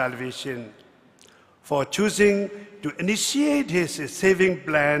God of salvation for choosing to initiate his saving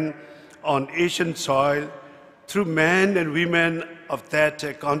plan on Asian soil through men and women of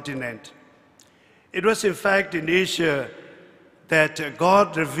that continent. It was in fact in Asia that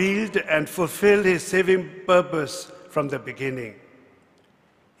God revealed and fulfilled his saving purpose from the beginning.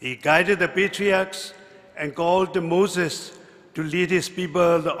 He guided the patriarchs and called Moses to lead his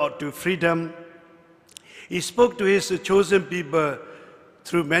people to freedom. He spoke to his chosen people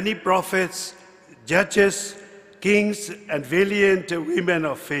through many prophets, judges, kings, and valiant women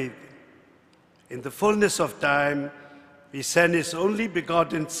of faith. In the fullness of time, he sent his only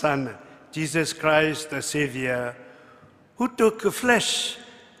begotten Son, Jesus Christ, the Savior, who took flesh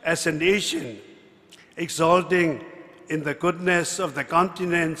as a nation, exalting in the goodness of the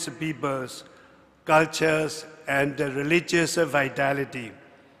continent's peoples, cultures, and religious vitality,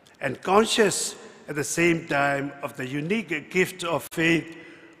 and conscious at the same time of the unique gift of faith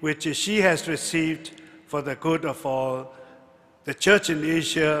which she has received for the good of all. The Church in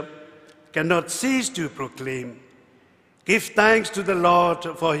Asia cannot cease to proclaim, "Give thanks to the Lord,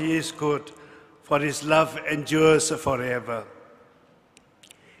 for he is good, for his love endures forever."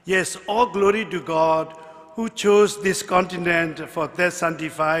 Yes, all glory to God who chose this continent for their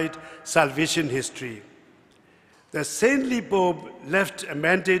sanctified salvation history. The saintly Pope left a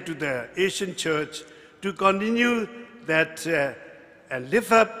mandate to the Asian Church to continue that and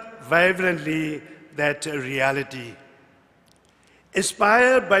live up vibrantly that reality.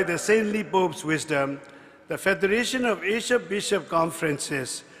 Inspired by the saintly Pope's wisdom, the Federation of Asian Bishop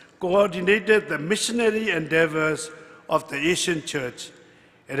Conferences coordinated the missionary endeavors of the Asian Church.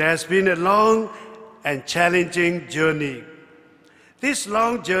 It has been a long and challenging journey. This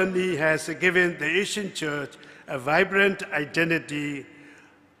long journey has given the Asian Church a vibrant identity,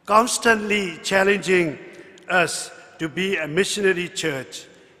 constantly challenging us to be a missionary church.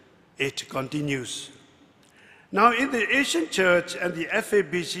 It continues. Now, in the Asian Church and the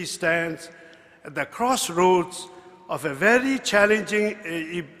FABC stands at the crossroads of a very challenging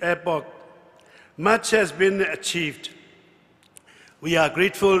epoch. Much has been achieved. We are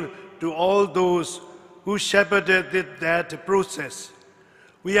grateful to all those who shepherded that process.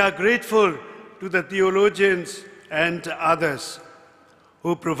 We are grateful to the theologians and others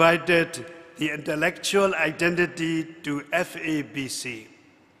who provided the intellectual identity to FABC.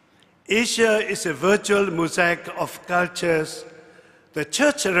 Asia is a virtual mosaic of cultures. The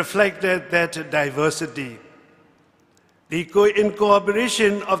church reflected that diversity. The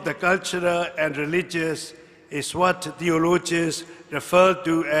incorporation of the cultural and religious is what theologians refer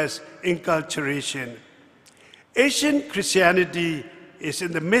to as inculturation. Asian Christianity is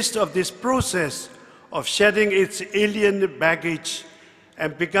in the midst of this process of shedding its alien baggage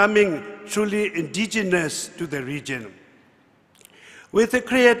and becoming truly indigenous to the region. With the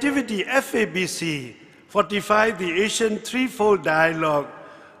creativity, FABC fortified the Asian threefold dialogue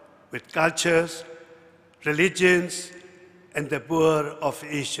with cultures, religions, and the poor of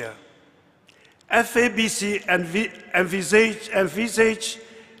Asia. FABC envisaged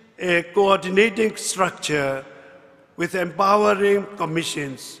a coordinating structure with empowering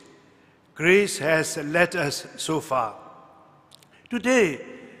commissions. Grace has led us so far. Today,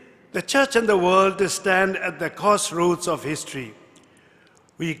 the church and the world stand at the crossroads of history.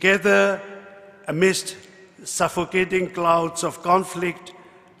 We gather amidst suffocating clouds of conflict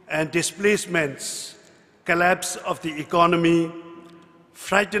and displacements, collapse of the economy,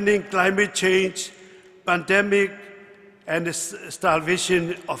 frightening climate change, pandemic, and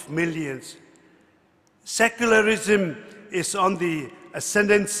starvation of millions. Secularism is on the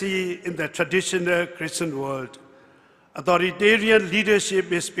ascendancy in the traditional Christian world. Authoritarian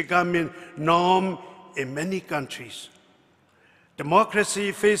leadership is becoming norm in many countries.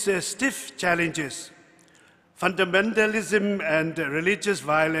 Democracy faces stiff challenges. Fundamentalism and religious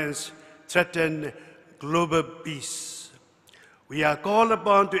violence threaten global peace. We are called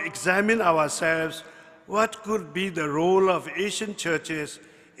upon to examine ourselves what could be the role of Asian churches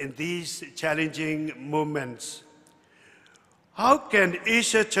in these challenging moments. How can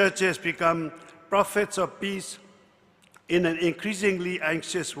Asian churches become prophets of peace in an increasingly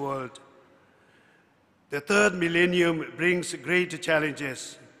anxious world? The third millennium brings great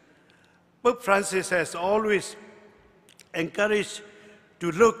challenges. Pope Francis has always encouraged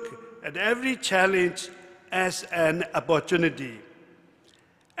to look at every challenge as an opportunity.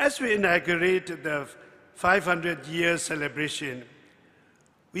 As we inaugurate the 500-year celebration,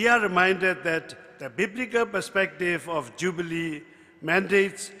 we are reminded that the biblical perspective of Jubilee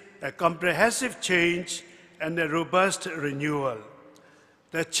mandates a comprehensive change and a robust renewal.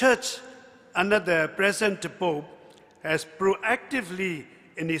 The Church, under the present Pope, has proactively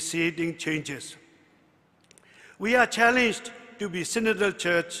initiating changes. We are challenged to be synodal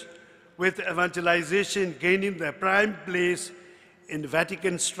church, with evangelization gaining the prime place in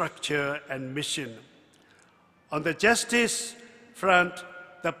Vatican structure and mission. On the justice front,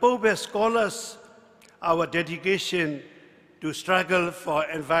 the Pope has called us our dedication to struggle for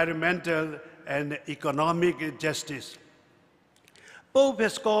environmental and economic justice. Pope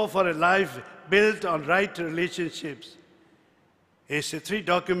has called for a life built on right relationships. His three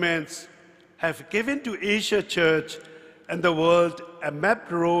documents have given to Asia Church and the world a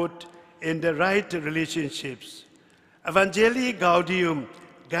mapped road in the right relationships. Evangelii Gaudium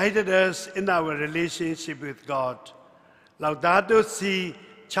guided us in our relationship with God. Laudato Si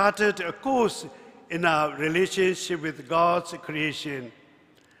charted a course in our relationship with God's creation.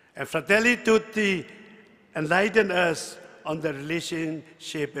 And Fratelli Tutti enlightened us on the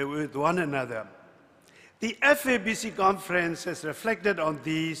relationship with one another. The FABC conference has reflected on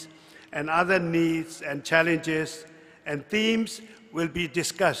these and other needs and challenges, and themes will be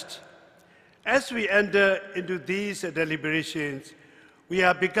discussed. As we enter into these deliberations, we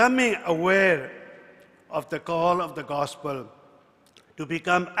are becoming aware of the call of the gospel to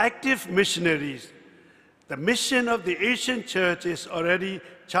become active missionaries. The mission of the Asian Church is already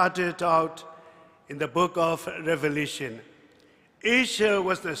charted out in the book of Revelation. Asia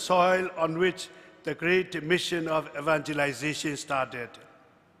was the soil on which the great mission of evangelization started.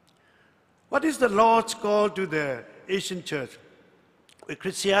 What is the Lord's call to the Asian Church? With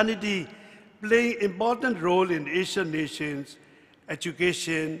Christianity playing an important role in Asian nations,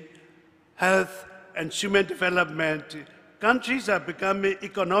 education, health, and human development, countries are becoming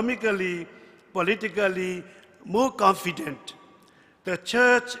economically, politically more confident. The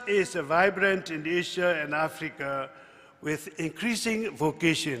church is vibrant in Asia and Africa with increasing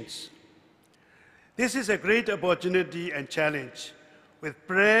vocations. This is a great opportunity and challenge. With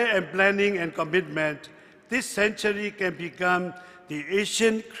prayer and planning and commitment, this century can become the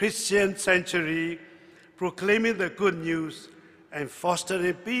Asian Christian century, proclaiming the good news and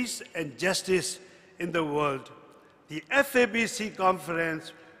fostering peace and justice in the world. The FABC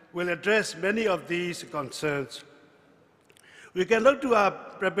conference will address many of these concerns. We can look to our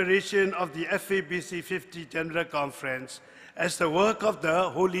preparation of the FABC 50 General Conference as the work of the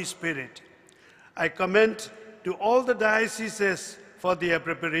Holy Spirit. I commend to all the dioceses for their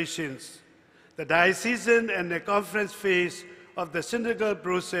preparations. The diocesan and the conference phase of the synodal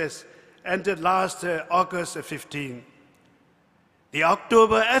process ended last August 15. The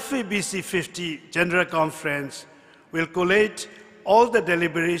October FABC 50 General Conference will collate all the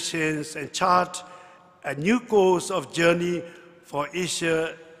deliberations and chart a new course of journey for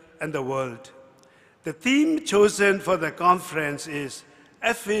Asia and the world. The theme chosen for the conference is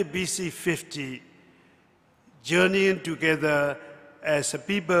FABC 50, Journeying Together as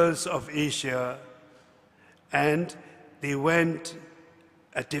Peoples of Asia, and they went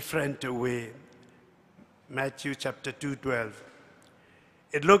a different way. Matthew chapter 2:12.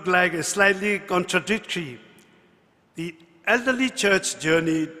 It looked like a slightly contradictory. The elderly church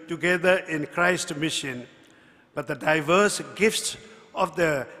journeyed together in Christ's mission, but the diverse gifts of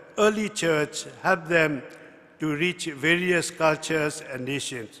the early church helped them to reach various cultures and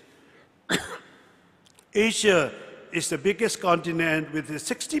nations. Asia is the biggest continent with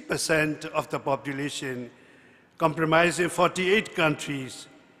 60% of the population, comprising 48 countries,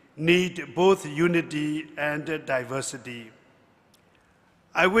 need both unity and diversity.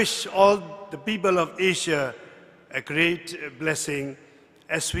 I wish all the people of Asia a great blessing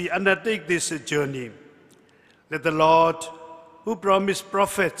as we undertake this journey. Let the Lord, who promised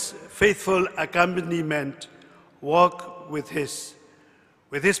prophets faithful accompaniment, walk with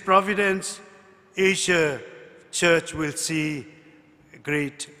His providence. Asia Church will see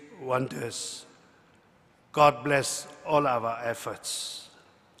great wonders. God bless all our efforts.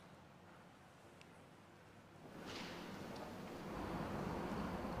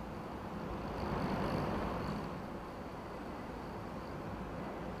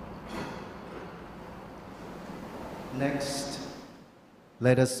 Next,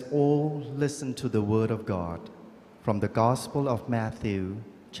 let us all listen to the Word of God from the Gospel of Matthew,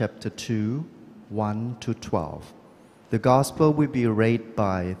 chapter 2, 1 to 12. The Gospel will be read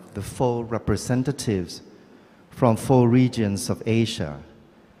by the 4 representatives from 4 regions of Asia.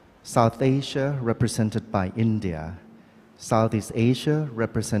 South Asia, represented by India. Southeast Asia,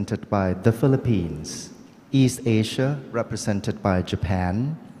 represented by the Philippines. East Asia, represented by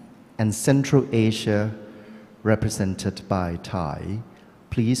Japan. And Central Asia, represented by Thai.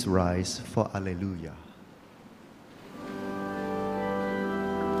 Please rise for Alleluia.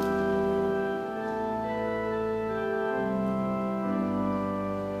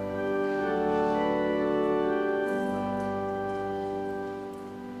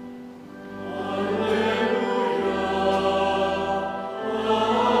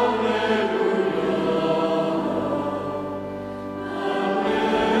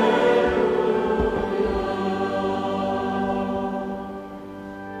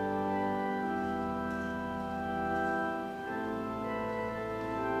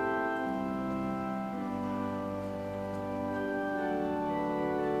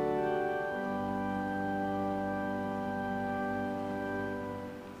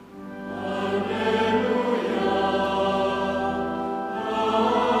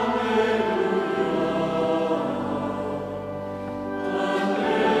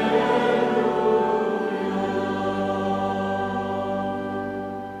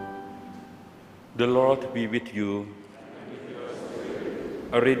 The Lord be with you.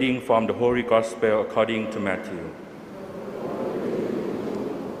 A reading from the Holy Gospel according to Matthew.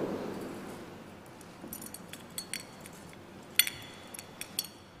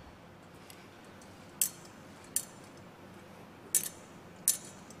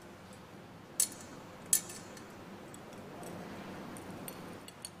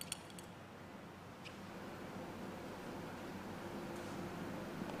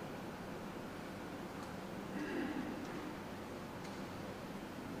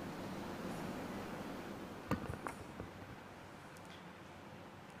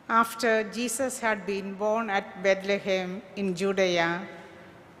 After Jesus had been born at Bethlehem in Judea,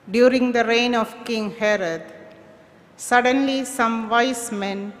 during the reign of King Herod, suddenly some wise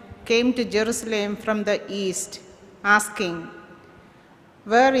men came to Jerusalem from the east, asking,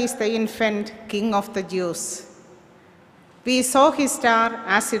 "Where is the infant King of the Jews? We saw his star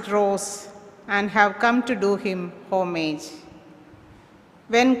as it rose and have come to do him homage."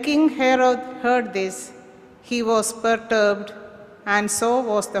 When King Herod heard this, he was perturbed, and so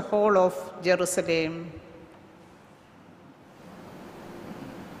was the whole of Jerusalem.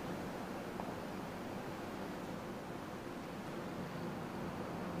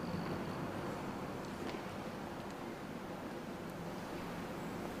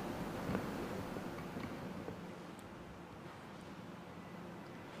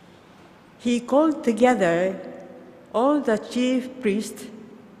 He called together all the chief priests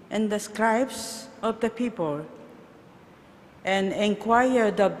and the scribes of the people and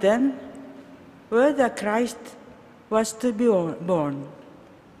inquired of them where the Christ was to be born.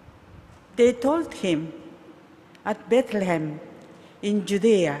 They told him, "At Bethlehem in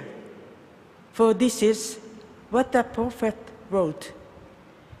Judea, for this is what the prophet wrote.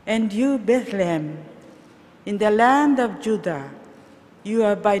 And you, Bethlehem, in the land of Judah, you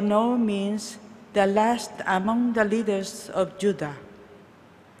are by no means the last among the leaders of Judah.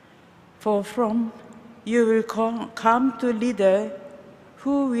 For from you will come to leader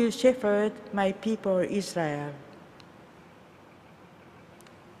who will shepherd my people Israel."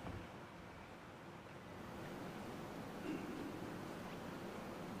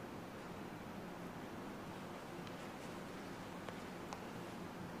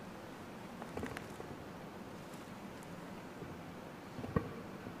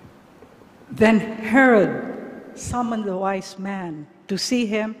 Then Herod summoned the wise men to see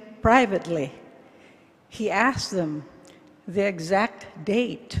him privately. He asked them the exact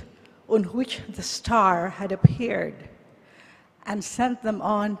date on which the star had appeared and sent them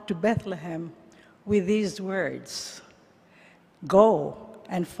on to Bethlehem with these words, "Go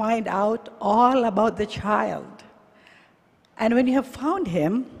and find out all about the child. And when you have found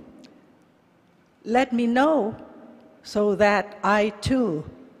him, let me know so that I too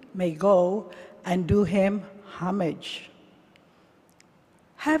may go and do him homage."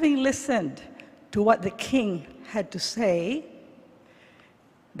 Having listened to what the king had to say,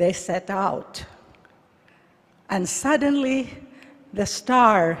 they set out. And suddenly, the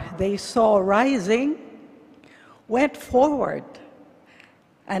star they saw rising went forward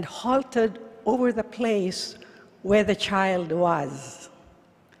and halted over the place where the child was.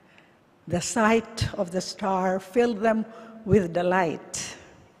 The sight of the star filled them with delight.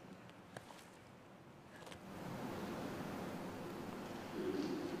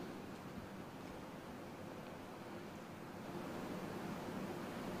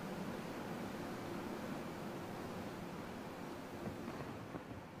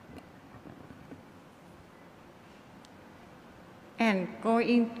 And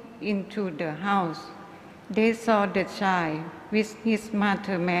going into the house, they saw the child with his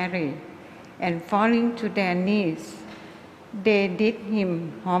mother Mary, and falling to their knees, they did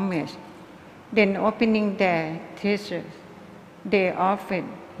him homage. Then opening their treasures, they offered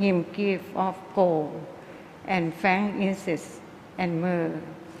him gifts of gold and frankincense and myrrh.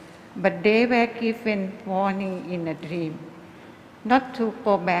 But they were given warning in a dream not to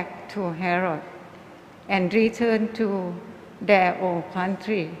go back to Herod and return to their own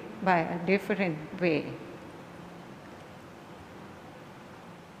country by a different way.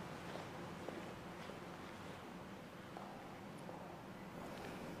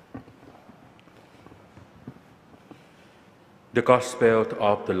 The Gospel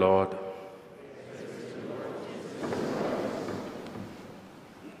of the Lord.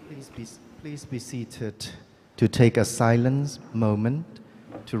 Please be seated to take a silent moment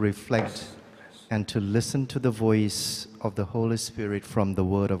to reflect and to listen to the voice of the Holy Spirit from the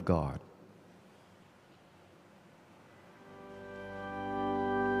Word of God.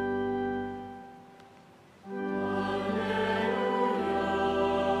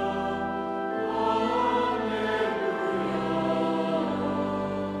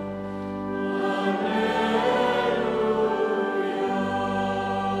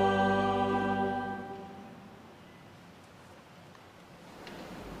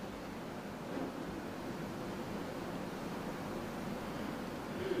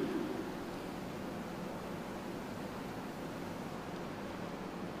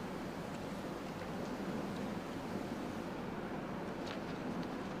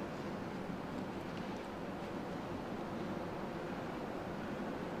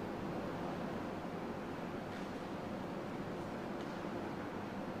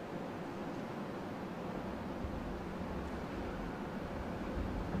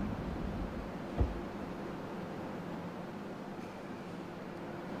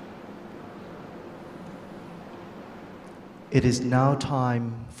 It is now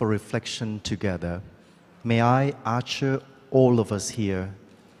time for reflection together. May I usher all of us here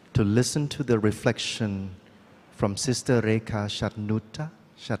to listen to the reflection from Sister Rekha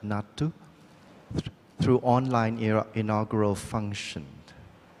Shatnatu through online inaugural function,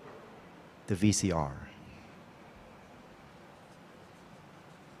 the VCR.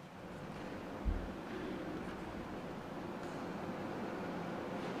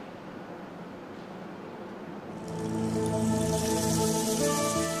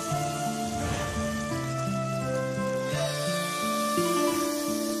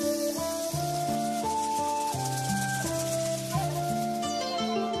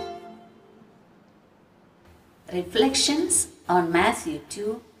 reflections on Matthew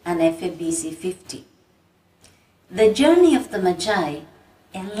 2 and FABC 50. The journey of the Magi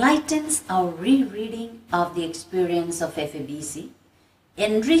enlightens our rereading of the experience of FABC,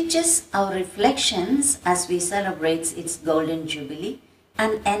 enriches our reflections as we celebrate its Golden Jubilee,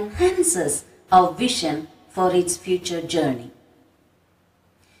 and enhances our vision for its future journey.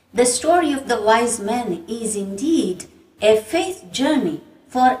 The story of the wise men is indeed a faith journey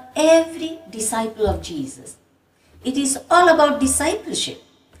for every disciple of Jesus. It is all about discipleship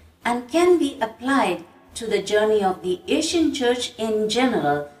and can be applied to the journey of the Asian Church in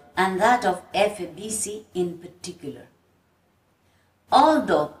general and that of FABC in particular.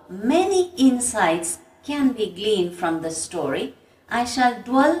 Although many insights can be gleaned from the story, I shall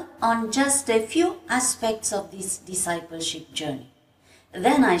dwell on just a few aspects of this discipleship journey.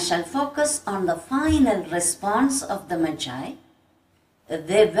 Then I shall focus on the final response of the Magi.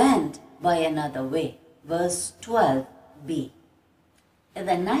 They went by another way. Verse 12b.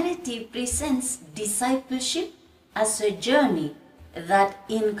 The narrative presents discipleship as a journey that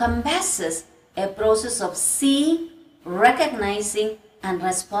encompasses a process of seeing, recognizing, and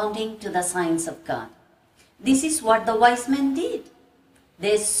responding to the signs of God. This is what the wise men did.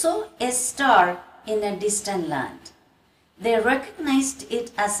 They saw a star in a distant land. They recognized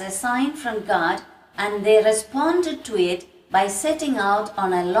it as a sign from God, and they responded to it by setting out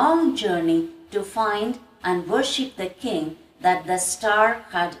on a long journey to find and worship the king that the star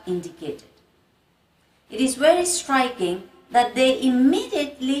had indicated. It is very striking that they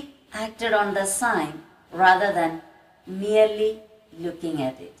immediately acted on the sign rather than merely looking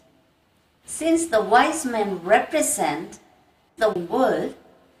at it. Since the wise men represent the world,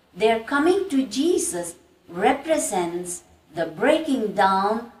 their coming to Jesus represents the breaking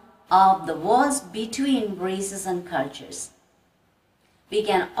down of the walls between races and cultures. We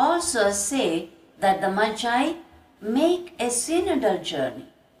can also say that the Magi make a synodal journey.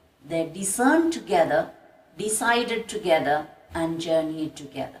 They discern together, decided together, and journeyed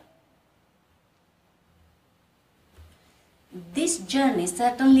together. This journey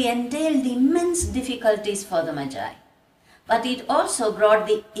certainly entailed immense difficulties for the Magi, but it also brought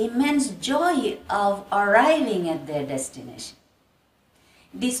the immense joy of arriving at their destination.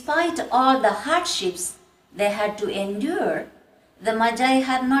 Despite all the hardships they had to endure, the Magi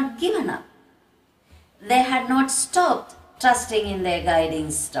had not given up. They had not stopped trusting in their guiding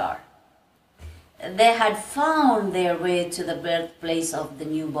star. They had found their way to the birthplace of the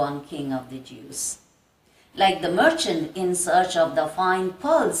newborn King of the Jews. Like the merchant in search of the fine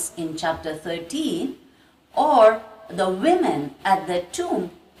pearls in chapter 13, or the women at the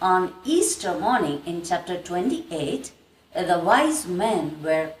tomb on Easter morning in chapter 28, the wise men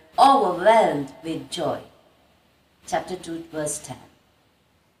were overwhelmed with joy. Chapter 2, verse 10.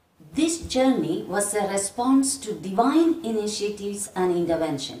 This journey was a response to divine initiatives and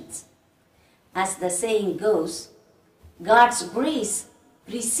interventions. As the saying goes, God's grace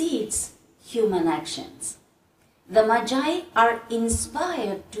precedes human actions. The Magi are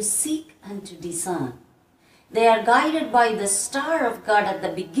inspired to seek and to discern. They are guided by the star of God at the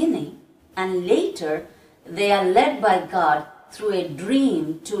beginning, and later they are led by God through a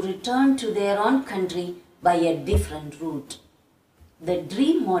dream to return to their own country by a different route. The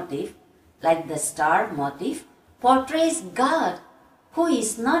dream motif, like the star motif, portrays God, who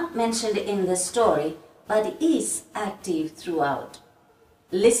is not mentioned in the story but is active throughout.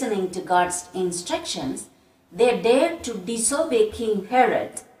 Listening to God's instructions, they dared to disobey King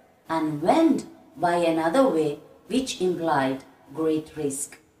Herod and went by another way, which implied great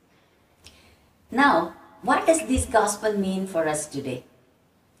risk. Now, what does this gospel mean for us today?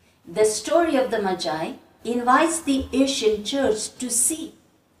 The story of the Magi invites the Asian church to see,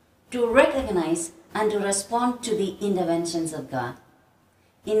 to recognize, and to respond to the interventions of God.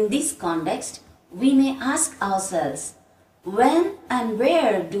 In this context, we may ask ourselves, when and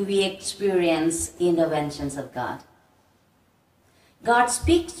where do we experience interventions of God? God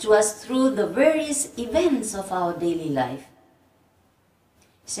speaks to us through the various events of our daily life.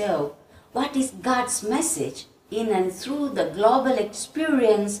 So, what is God's message in and through the global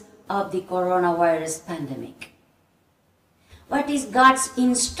experience of the coronavirus pandemic? What is God's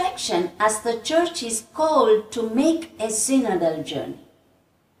instruction as the church is called to make a synodal journey?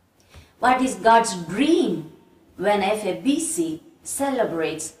 What is God's dream when FABC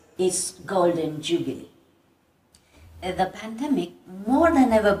celebrates its Golden Jubilee? The pandemic, more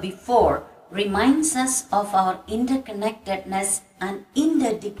than ever before, reminds us of our interconnectedness and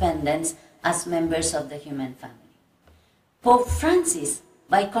interdependence as members of the human family. Pope Francis,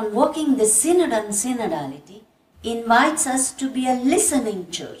 by convoking the Synod on Synodality, invites us to be a listening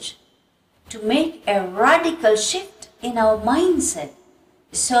church, to make a radical shift in our mindset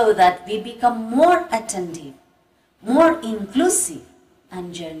so that we become more attentive, more inclusive,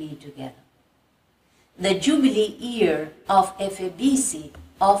 and journey together. The Jubilee year of FABC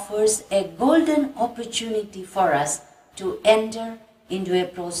offers a golden opportunity for us to enter into a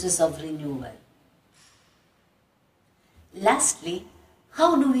process of renewal. Lastly,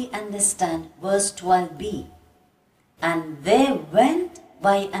 how do we understand verse 12b? And they went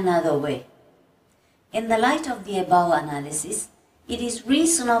by another way. In the light of the above analysis, it is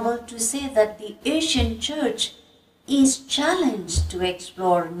reasonable to say that the Asian Church is challenged to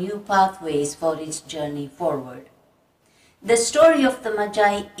explore new pathways for its journey forward. The story of the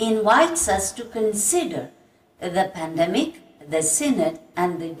Magi invites us to consider the pandemic, the Synod,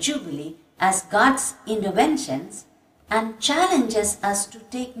 and the Jubilee as God's interventions and challenges us to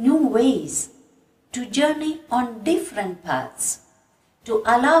take new ways, to journey on different paths, to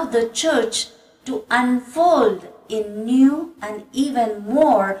allow the Church to unfold in new and even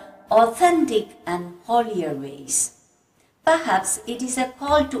more authentic and holier ways. Perhaps it is a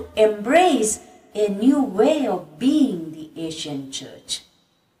call to embrace a new way of being the Asian Church.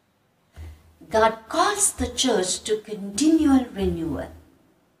 God calls the Church to continual renewal.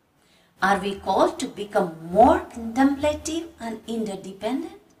 Are we called to become more contemplative and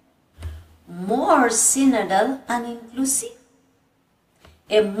interdependent? More synodal and inclusive?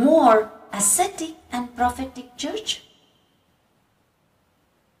 A more ascetic and prophetic church?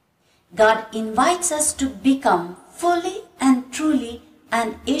 God invites us to become fully and truly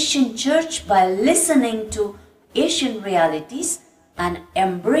an Asian church by listening to Asian realities and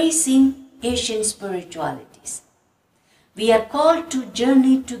embracing Asian spiritualities. We are called to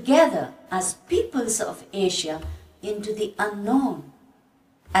journey together as peoples of Asia into the unknown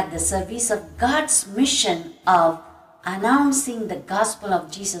at the service of God's mission of announcing the gospel of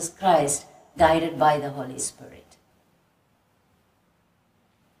Jesus Christ guided by the Holy Spirit.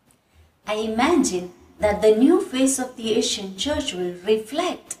 I imagine that the new face of the Asian Church will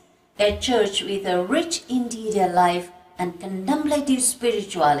reflect a church with a rich interior life and contemplative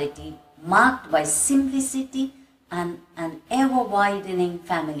spirituality marked by simplicity and an ever-widening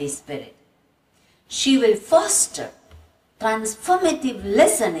family spirit. She will foster transformative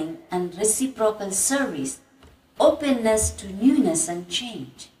listening and reciprocal service, openness to newness and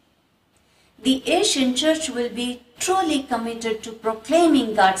change. The Asian Church will be truly committed to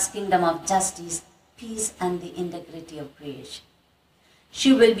proclaiming God's kingdom of justice, peace, and the integrity of creation.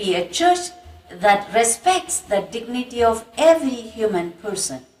 She will be a church that respects the dignity of every human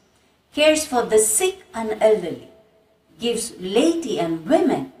person, cares for the sick and elderly, gives laity and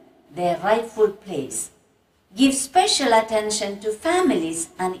women their rightful place, gives special attention to families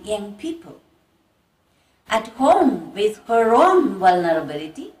and young people. At home with her own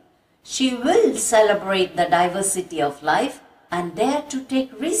vulnerability, she will celebrate the diversity of life and dare to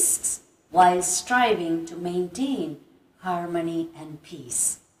take risks while striving to maintain harmony and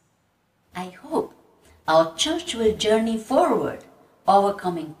peace. I hope our church will journey forward,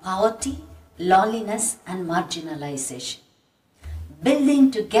 overcoming poverty, loneliness, and marginalization, building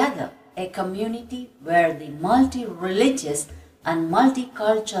together a community where the multi-religious and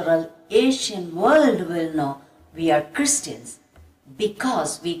multicultural Asian world will know we are Christians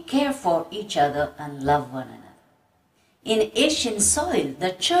because we care for each other and love one another. In Asian soil,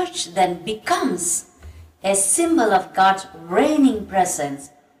 the church then becomes a symbol of God's reigning presence,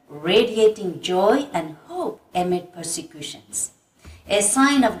 radiating joy and hope amid persecutions, a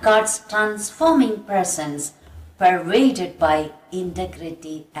sign of God's transforming presence pervaded by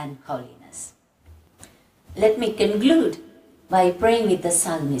integrity and holiness. Let me conclude by praying with the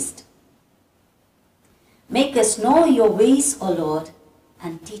psalmist. Make us know your ways, O Lord,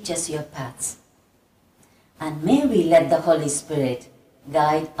 and teach us your paths. And may we let the Holy Spirit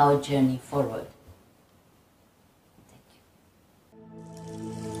guide our journey forward.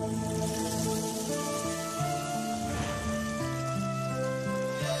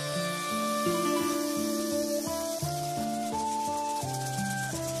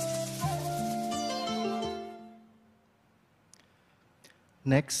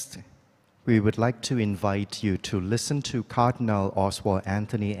 Next, we would like to invite you to listen to Cardinal Oswald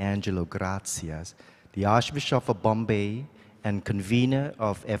Anthony Angelo Grazias, the Archbishop of Bombay and convener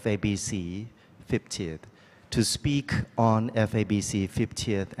of FABC 50th, to speak on FABC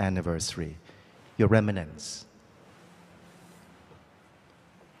 50th anniversary. Your Eminence.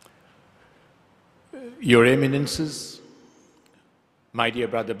 Your Eminences, my dear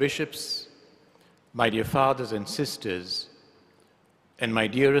brother bishops, my dear fathers and sisters, and my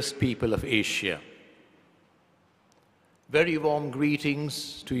dearest people of Asia, very warm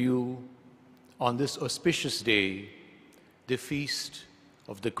greetings to you on this auspicious day, the feast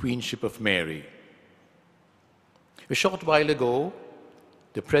of the Queenship of Mary. A short while ago,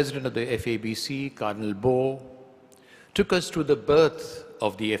 the president of the FABC, Cardinal Bo, took us through the birth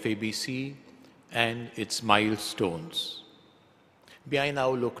of the FABC and its milestones. May I now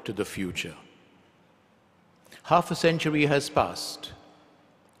look to the future. Half a century has passed.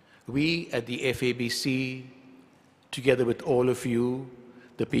 We at the FABC, together with all of you,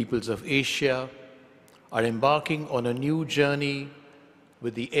 the peoples of Asia, are embarking on a new journey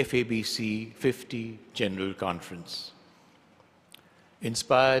with the FABC 50 General Conference.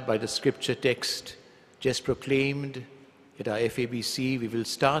 Inspired by the scripture text just proclaimed at our FABC, we will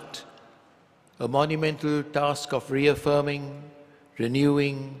start a monumental task of reaffirming,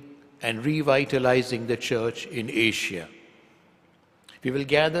 renewing, and revitalizing the Church in Asia. We will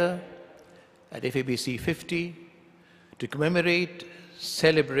gather at FABC 50 to commemorate,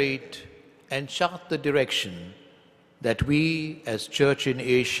 celebrate, and chart the direction that we as Church in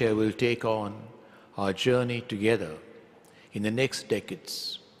Asia will take on our journey together in the next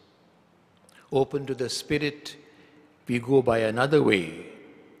decades. Open to the Spirit, we go by another way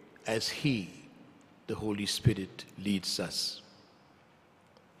as He, the Holy Spirit, leads us.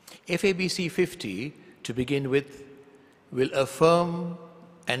 FABC 50, to begin with, will affirm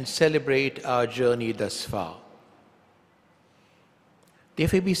and celebrate our journey thus far. The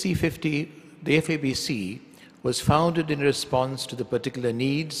FABC was founded in response to the particular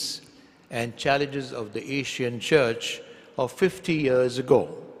needs and challenges of the Asian Church of 50 years ago.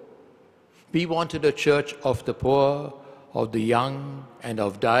 We wanted a church of the poor, of the young, and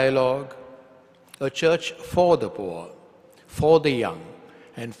of dialogue, a church for the poor, for the young,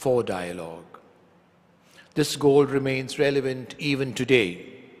 and for dialogue. This goal remains relevant even today.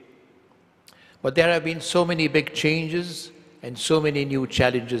 But there have been so many big changes and so many new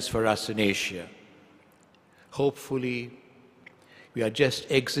challenges for us in Asia. Hopefully, we are just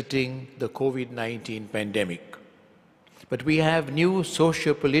exiting the COVID-19 pandemic. But we have new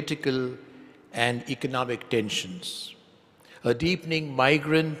socio-political and economic tensions, a deepening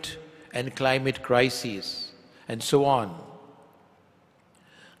migrant and climate crises, and so on.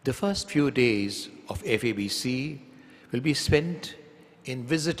 The first few days of FABC will be spent in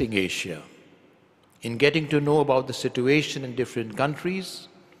visiting Asia, in getting to know about the situation in different countries,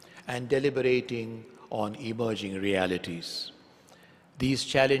 and deliberating on emerging realities. These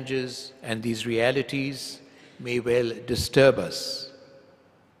challenges and these realities may well disturb us,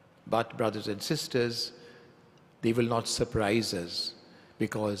 but brothers and sisters, they will not surprise us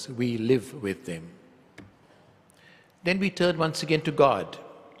because we live with them. Then we turn once again to God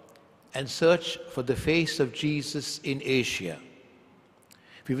and search for the face of Jesus in Asia.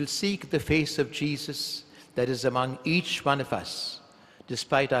 We will seek the face of Jesus that is among each one of us,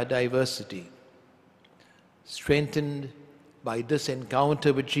 despite our diversity. Strengthened by this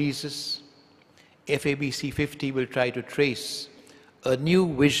encounter with Jesus, FABC 50 will try to trace a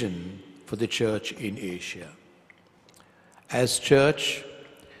new vision for the Church in Asia. As Church,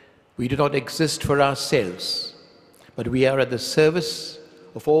 we do not exist for ourselves, but we are at the service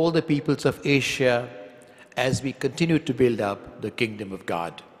of all the peoples of Asia as we continue to build up the kingdom of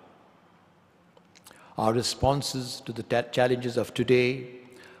God. Our responses to the challenges of today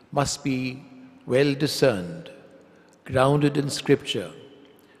must be well discerned, grounded in scripture,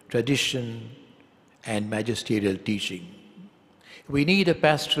 tradition, and magisterial teaching. We need a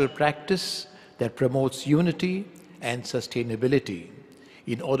pastoral practice that promotes unity and sustainability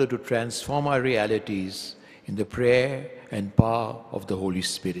in order to transform our realities in the prayer and power of the Holy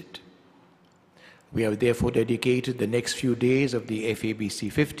Spirit. We have therefore dedicated the next few days of the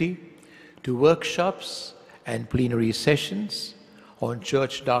FABC 50 to workshops and plenary sessions on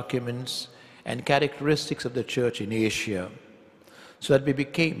church documents and characteristics of the Church in Asia, so that we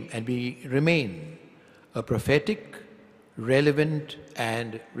became and we remain a prophetic, relevant,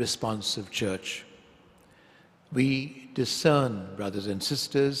 and responsive church. We discern, brothers and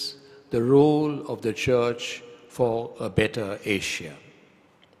sisters, the role of the Church for a better Asia.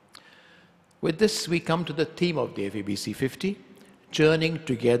 With this, we come to the theme of the FABC 50, journeying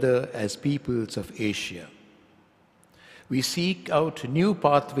together as peoples of Asia. We seek out new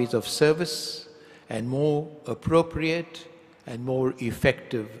pathways of service and more appropriate and more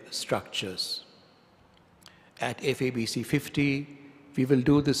effective structures. At FABC 50, we will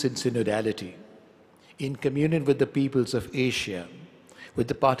do this in synodality, in communion with the peoples of Asia, with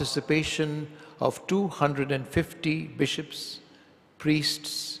the participation of 250 bishops,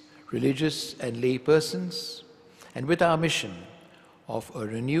 priests, religious and lay persons, and with our mission of a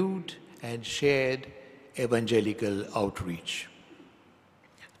renewed and shared evangelical outreach.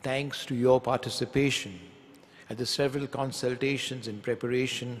 thanks to your participation at the several consultations in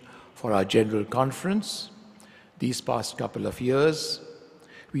preparation for our General Conference these past couple of years,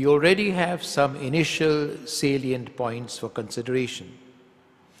 we already have some initial salient points for consideration.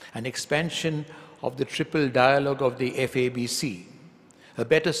 An expansion of the triple dialogue of the FABC, a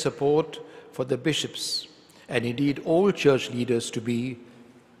better support for the bishops and indeed all church leaders to be,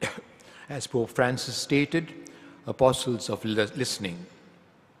 as Pope Francis stated, apostles of listening.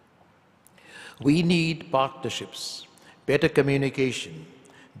 We need partnerships, better communication,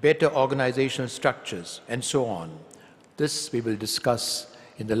 better organizational structures, and so on. This we will discuss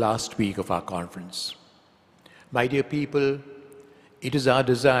in the last week of our conference. My dear people, it is our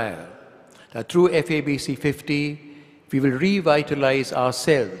desire that through FABC 50, we will revitalize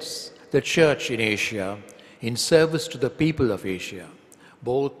ourselves, the Church in Asia, in service to the people of Asia,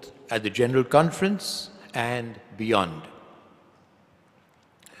 both at the General Conference and beyond.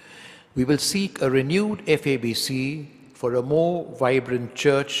 We will seek a renewed FABC for a more vibrant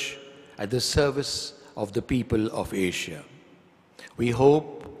church at the service of the people of Asia. We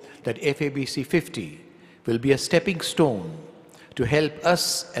hope that FABC 50 will be a stepping stone to help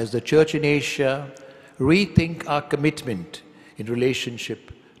us as the Church in Asia rethink our commitment in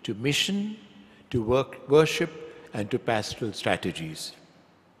relationship to mission, to worship, and to pastoral strategies.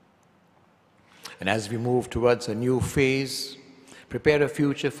 And as we move towards a new phase, prepare a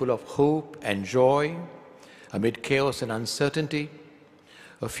future full of hope and joy amid chaos and uncertainty,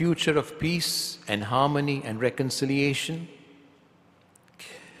 a future of peace and harmony and reconciliation.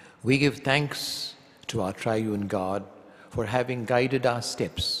 We give thanks to our triune God for having guided our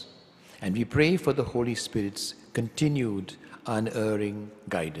steps, and we pray for the Holy Spirit's continued unerring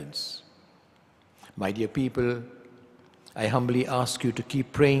guidance. My dear people, I humbly ask you to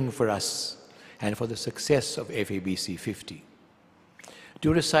keep praying for us and for the success of FABC 50.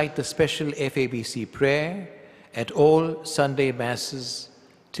 Do recite the special FABC prayer at all Sunday Masses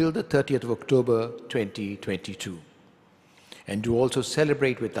till the 30th of October 2022. And do also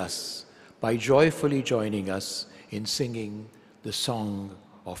celebrate with us by joyfully joining us in singing the Song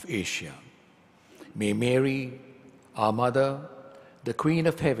of Asia. May Mary, our Mother, the Queen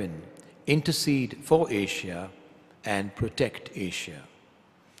of Heaven, intercede for Asia and protect Asia.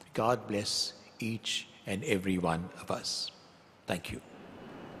 God bless each and every one of us. Thank you.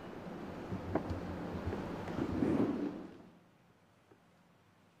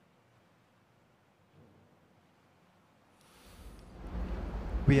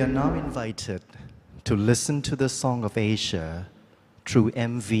 We are now invited to listen to the Song of Asia through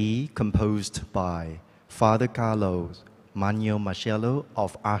MV composed by Father Carlos Manyo Marcelo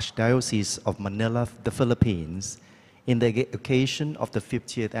of Archdiocese of Manila, the Philippines, in the occasion of the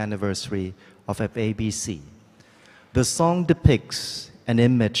 50th anniversary of FABC. The song depicts an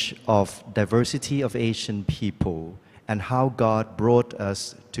image of diversity of Asian people and how God brought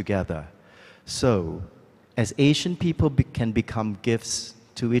us together. So, as Asian people can become gifts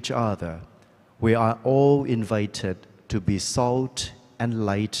to each other, we are all invited to be salt and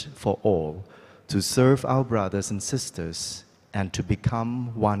light for all, to serve our brothers and sisters, and to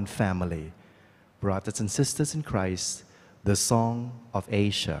become one family. Brothers and sisters in Christ, the Song of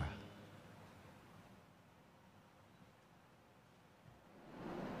Asia.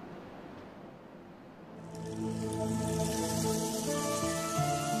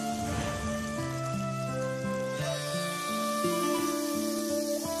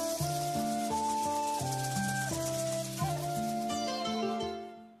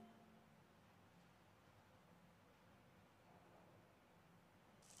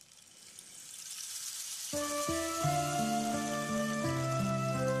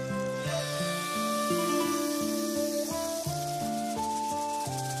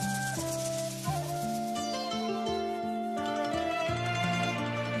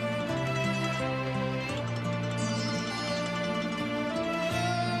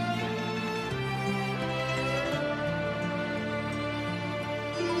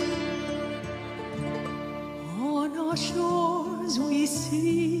 On our shores we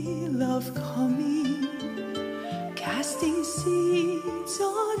see love coming, casting seeds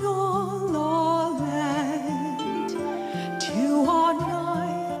on all our land. To our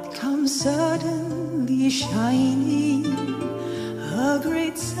night comes suddenly shining, a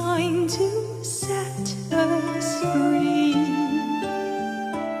great sign to set us free.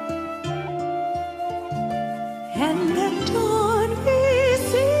 And at dawn we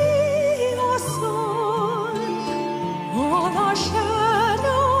see our sun, all our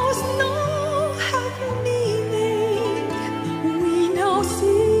shadows now have meaning. We now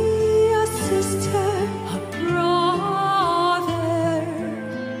see a sister, a brother,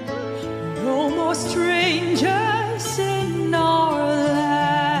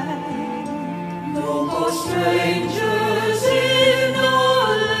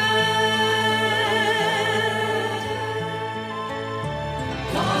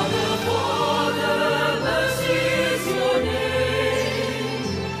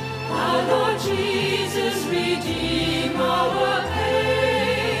 Jesus, redeem our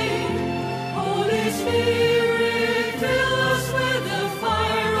pain. Holy Spirit, fill us with the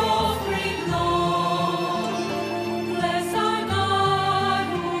fire of great love. Bless our God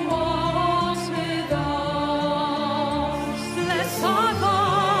who walks with us. Bless our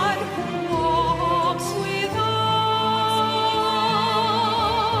God who walks with us.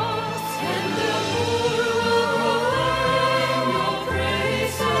 And the poor will proclaim your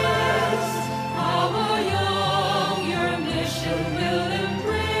praises. Our young, your mission will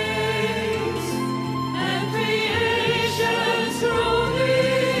embrace. And creation's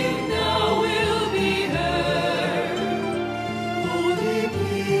groaning now will be heard. Holy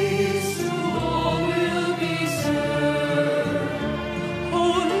peace to all will be served.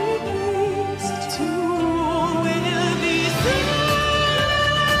 Holy peace to all will be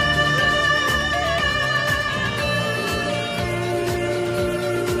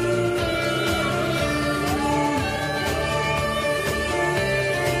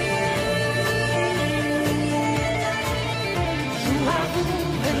You have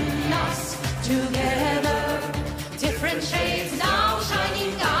woven us together, different shades now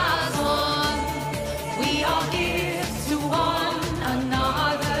shining as one. We are gifts to one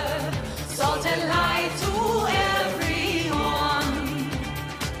another, salt and light to everyone.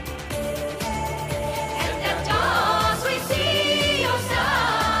 And at dusk we see your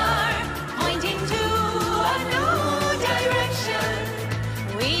star, pointing to a new direction.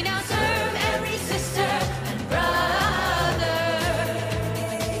 We now serve every sister and brother.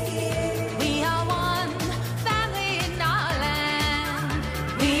 We are one family in our land.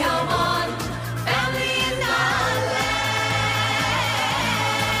 We are one family in our land.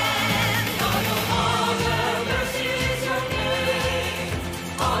 God of all the mercy is your name.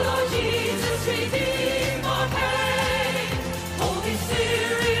 Our Lord Jesus, redeem our pain. Holy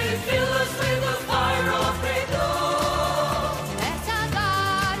Spirit, fill us with the fire of great love. Bless our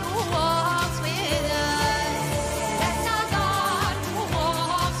God who walks with us. Bless our God who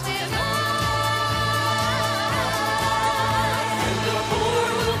walks with us. And the poor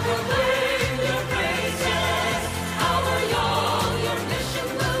will proclaim your praises. Our young, your mission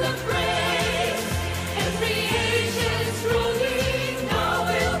will embrace. And creation's groaning now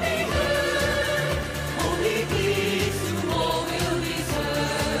will be heard. Holy peace to all will be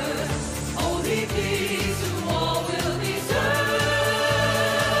served. Holy peace to all will be served.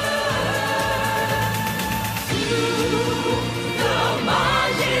 To the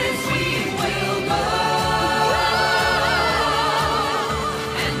margins we will go,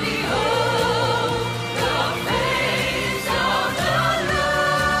 and behold the face of the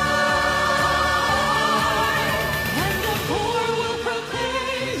Lord. And the poor will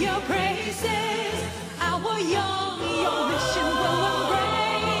proclaim your praises. Our young, your mission will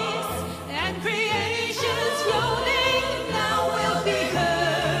embrace, and creation's groaning now will be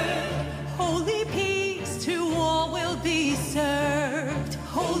heard. Holy peace to all will be served.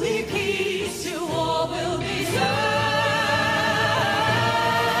 Holy peace to all will be served.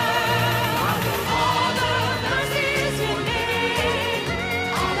 All the mercies you name.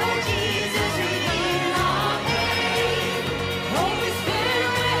 Our Lord Jesus, redeem our pain. Holy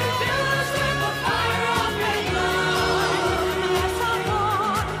Spirit, fill us with the fire of great love. Bless our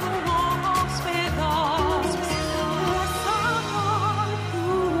God who walks with us. Bless our God who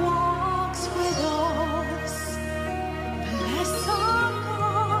walks with us. Bless our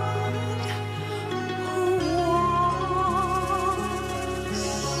God who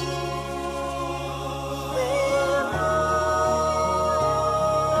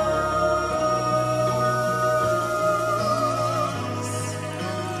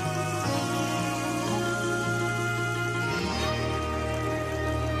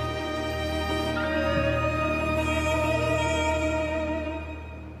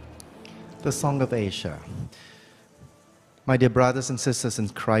The Song of Asia. My dear brothers and sisters in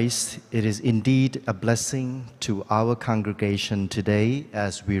Christ, it is indeed a blessing to our congregation today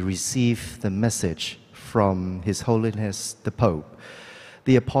as we receive the message from His Holiness the Pope.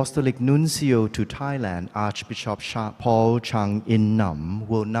 The Apostolic Nuncio to Thailand, Archbishop Paul Chang In Nam,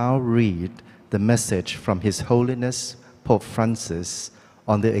 will now read the message from His Holiness Pope Francis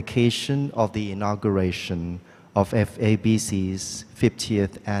on the occasion of the inauguration of FABC's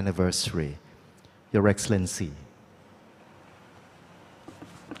 50th anniversary. Your Excellency.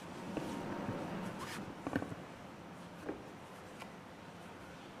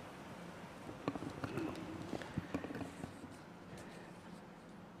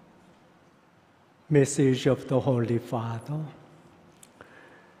 Message of the Holy Father.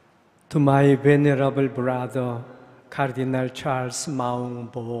 To my venerable brother, Cardinal Charles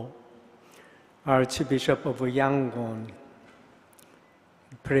Maung Bo, Archbishop of Yangon,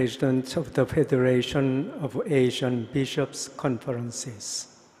 President of the Federation of Asian Bishops' Conferences.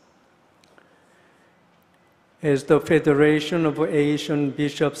 As the Federation of Asian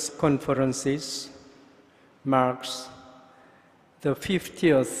Bishops' Conferences marks the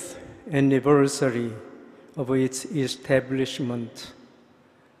 50th anniversary of its establishment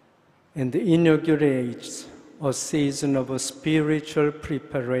and inaugurates a season of spiritual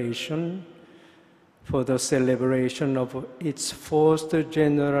preparation for the celebration of its first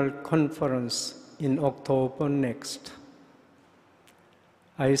General Conference in October next.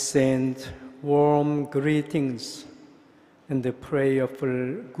 I send warm greetings and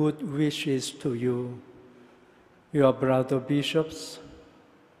prayerful good wishes to you, your brother bishops,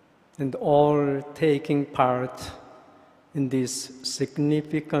 and all taking part in this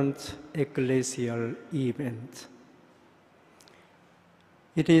significant ecclesial event.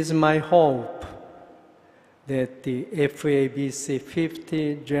 It is my hope that the FABC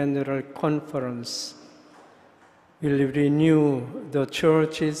 50 General Conference will renew the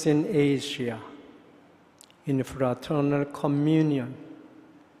churches in Asia in fraternal communion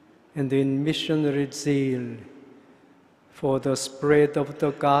and in missionary zeal for the spread of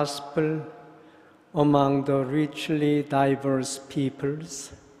the gospel among the richly diverse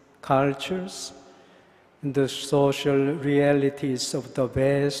peoples, cultures, and the social realities of the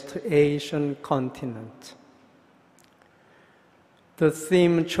vast Asian continent. The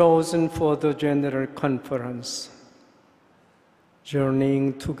theme chosen for the General Conference,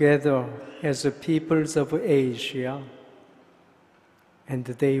 Journeying Together as the Peoples of Asia, and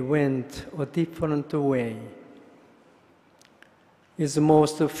they went a different way, is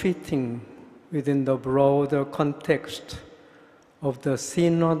most fitting within the broader context of the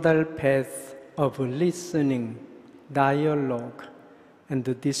synodal path of listening, dialogue,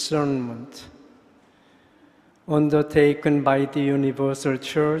 and discernment undertaken by the Universal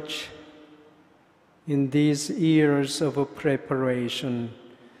Church in these years of preparation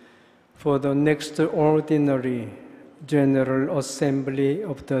for the next ordinary General Assembly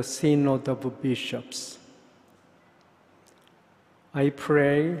of the Synod of Bishops. I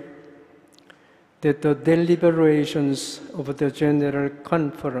pray that the deliberations of the General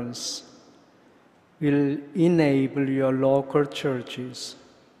Conference will enable your local churches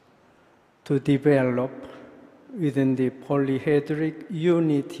to develop within the polyhedric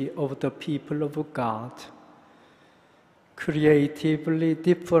unity of the people of God, creatively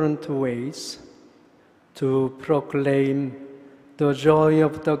different ways to proclaim the joy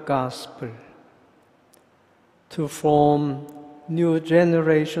of the gospel, to form new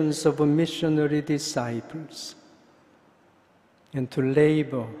generations of missionary disciples, and to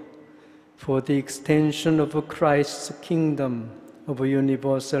labor for the extension of Christ's kingdom of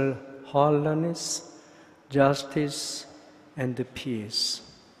universal holiness, justice, and peace.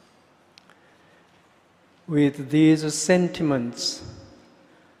 With these sentiments,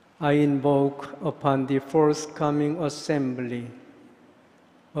 I invoke upon the forthcoming assembly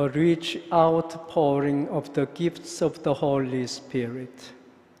a rich outpouring of the gifts of the Holy Spirit,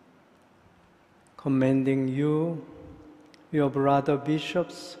 commending you, your brother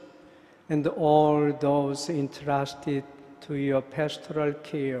bishops, and all those entrusted to your pastoral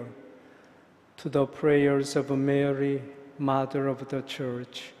care, to the prayers of Mary, Mother of the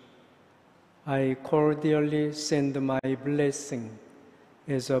Church. I cordially send my blessing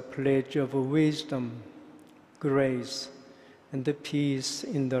as a pledge of wisdom, grace, and peace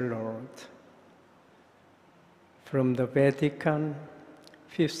in the Lord. From the Vatican,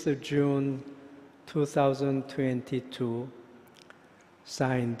 5th June 2022,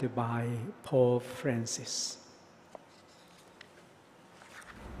 signed by Pope Francis.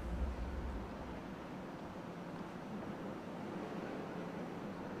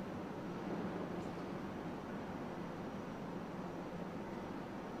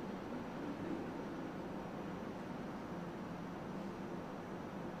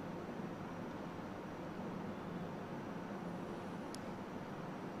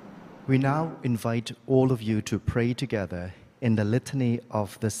 We now invite all of you to pray together in the Litany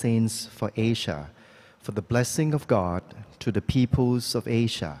of the Saints for Asia, for the blessing of God to the peoples of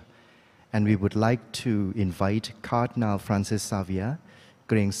Asia. And we would like to invite Cardinal Francis Xavier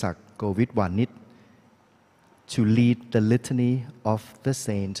Grengsak Govitwanit to lead the Litany of the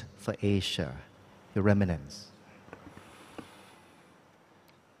Saint for Asia. Your Eminence.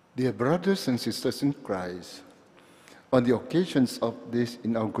 Dear brothers and sisters in Christ, on the occasions of these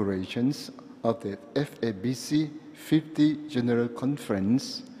inaugurations of the FABC 50 General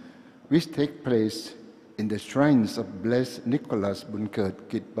Conference, which take place in the shrines of Blessed Nicholas Bunkert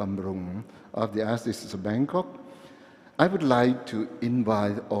Kitbamrung of the Archdiocese of Bangkok, I would like to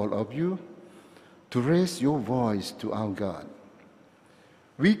invite all of you to raise your voice to our God.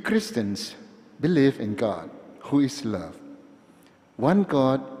 We Christians believe in God, who is love, one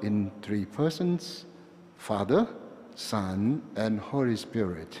God in three persons, Father, Son, and Holy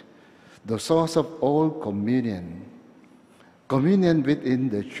Spirit, the source of all communion, communion within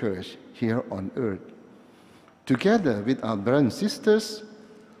the Church here on earth, together with our brothers and sisters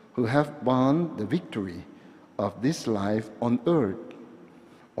who have won the victory of this life on earth,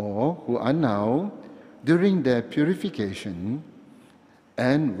 or who are now during their purification,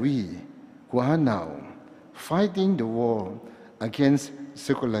 and we who are now fighting the war against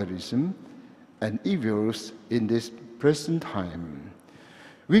secularism and evils in this present time.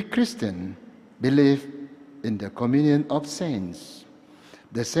 We Christians believe in the communion of saints,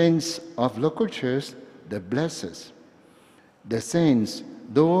 the saints of local church, the blessed, the saints,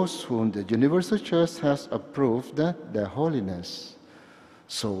 those whom the universal church has approved their holiness,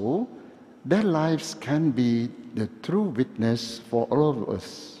 so their lives can be the true witness for all of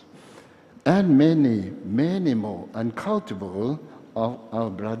us, and many, many more uncountable of our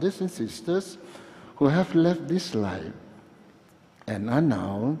brothers and sisters who have left this life and are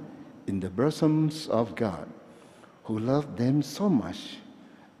now in the bosoms of God, who loved them so much,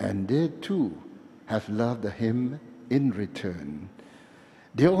 and they too have loved Him in return.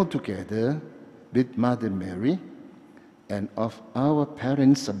 They all together with Mother Mary and of our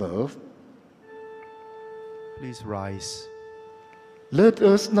parents above. Please rise. Let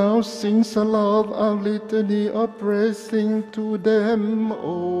us now sing aloud our litany of praising to them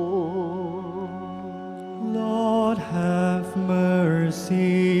all. Lord, have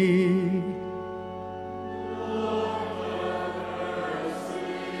mercy.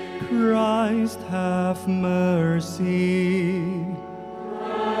 Christ, have mercy.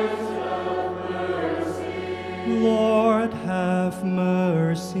 Lord, have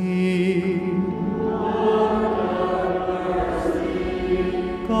mercy.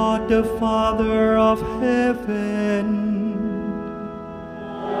 God the Father of heaven,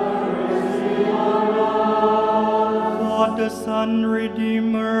 God the Son,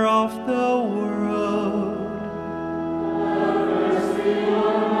 Redeemer of the world,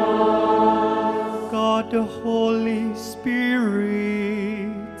 God the Holy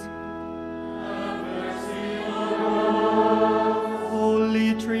Spirit,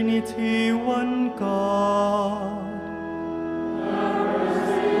 Holy Trinity, one God,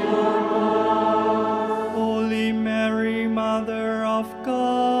 Holy Mary, Mother of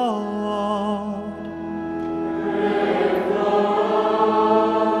God,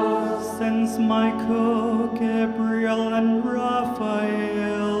 Saints Michael, Gabriel, and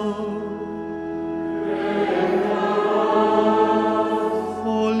Raphael,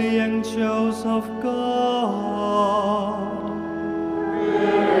 holy angels of God,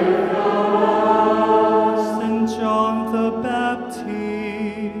 Saint John the Baptist,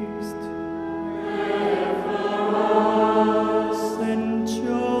 Saint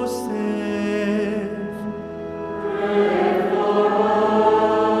Joseph,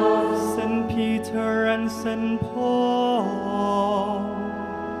 Saint Peter and Saint Paul,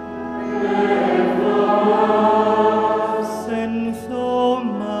 Saint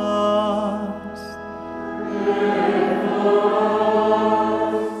Thomas,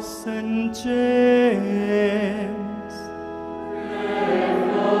 Saint James,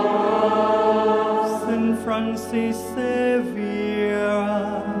 Saint Francis Xavier,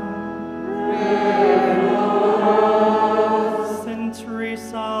 Saint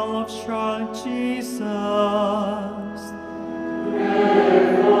Teresa of Charles Jesus,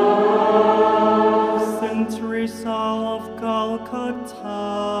 Saint Teresa of Calcutta,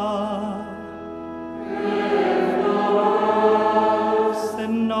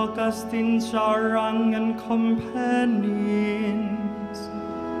 Saint Augustine Charang and companions,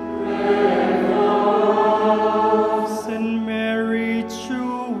 Saint Mary Chu,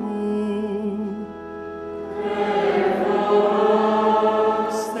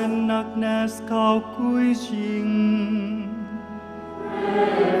 Saint Agnes Cao Cui Jing,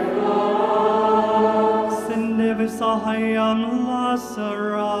 Saint David Sahayam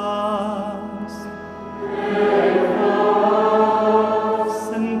Lazarus,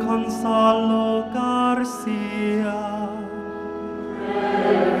 Saint Gonzalo Garcia,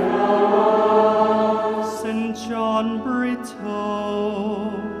 Saint John Brito,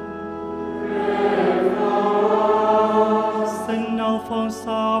 Saint Alphonse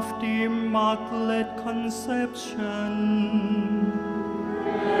of the Immaculate Conception,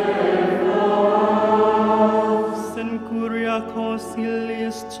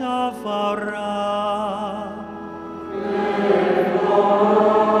 Kyriakosilis Javara.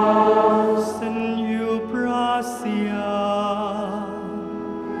 Sen Eubrasia.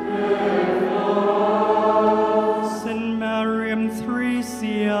 Sen Mariam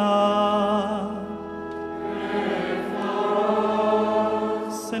Thresia.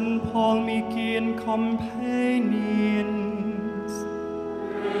 St. Paul Miki and companions,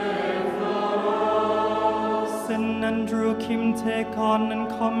 St. Andrew Kim Tekon and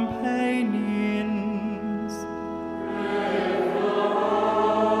companions,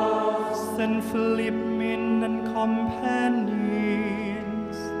 St. Philip Min and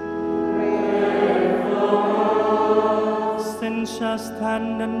companions, St.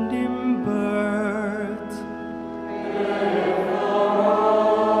 Shastan and Dimbert,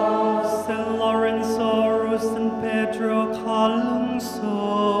 St. Lorenzo, St. Pedro Calungsod,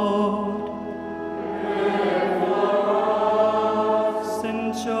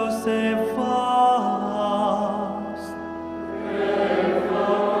 St. Joseph Vast,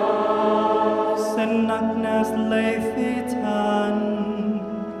 St. Agnes Leithitan,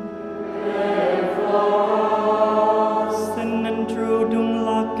 St. Andrew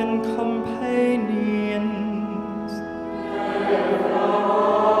Dunlak and companions,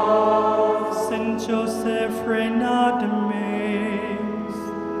 St. Joseph Renadames,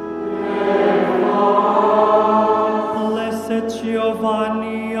 Blessed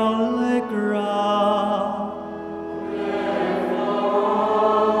Giovanni Allegra,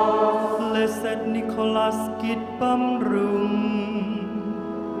 Blessed Nicholas Kitbamrung,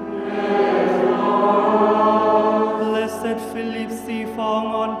 Blessed Philip Sifong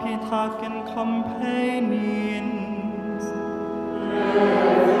on Pitak and companions,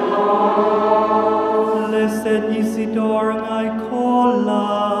 Blessed Isidore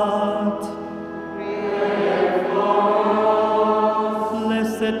Ngaikolat,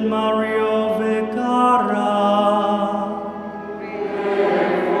 Blessed Mario Vegara,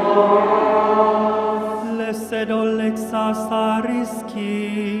 Blessed Olexa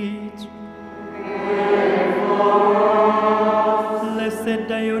Sariskit, Blessed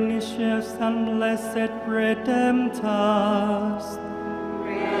Dionysius and Blessed Redemptus,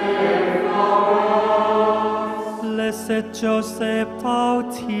 Blessed Joseph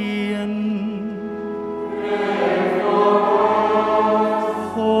Tautian,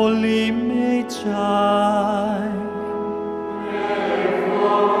 Holy Magi,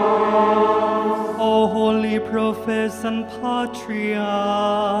 O holy prophets and patriarchs,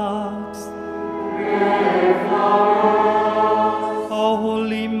 O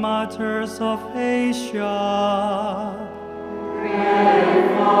holy martyrs of Asia,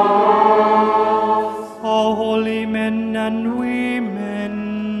 O holy men and women,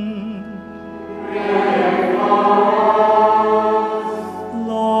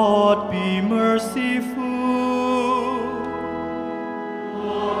 Lord be merciful.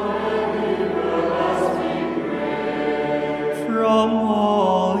 From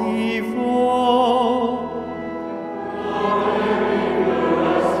all evil,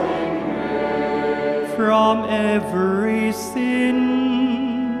 from every sin,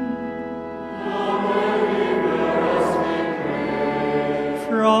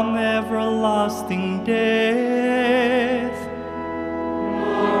 from everlasting death,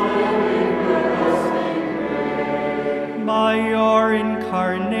 by your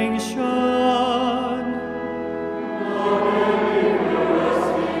incarnation,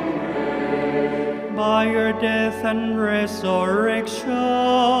 by your death and resurrection,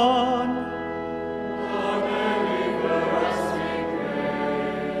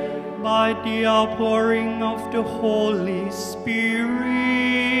 by the outpouring of the Holy Spirit,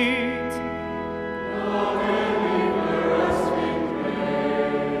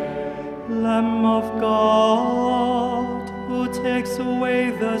 Lamb of God, who takes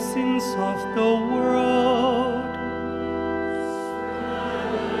away the sins of the world,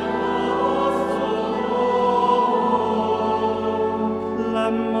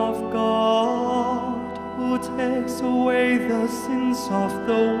 Lamb of God, who takes away the sins of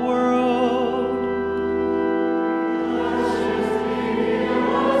the world,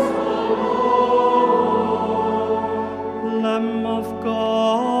 Lamb of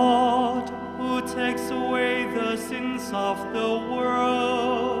God, who takes away the sins of the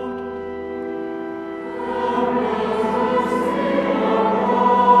world,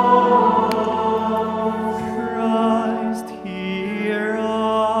 Christ, hear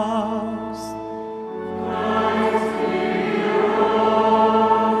us.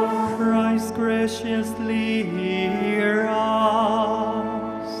 Christ, graciously hear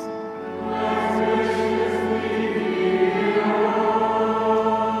us.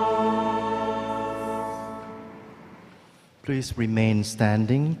 Please remain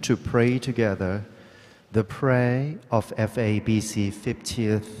standing to pray together the prayer of FABC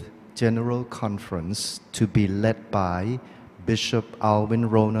 50th General Conference to be led by Bishop Alvin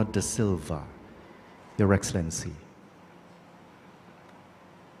Ronald da Silva. Your Excellency.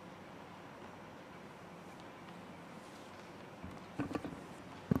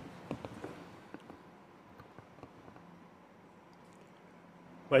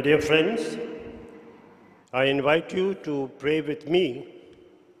 My dear friends, I invite you to pray with me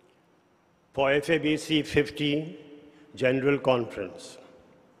for FABC 50 General Conference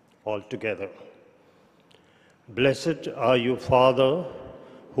altogether. Blessed are you, Father,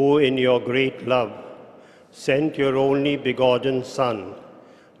 who in your great love sent your only begotten Son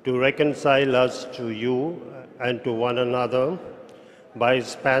to reconcile us to you and to one another by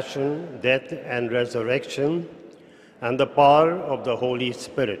his passion, death, and resurrection, and the power of the Holy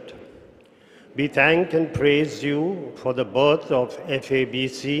Spirit. We thank and praise you for the birth of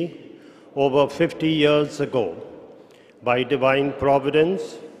FABC over 50 years ago. By divine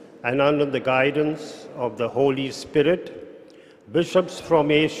providence and under the guidance of the Holy Spirit, bishops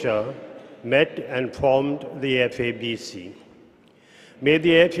from Asia met and formed the FABC. May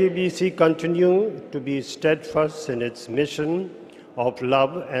the FABC continue to be steadfast in its mission of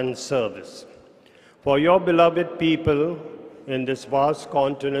love and service for your beloved people in this vast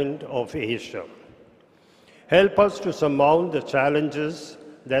continent of Asia. Help us to surmount the challenges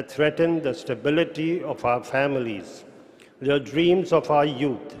that threaten the stability of our families, the dreams of our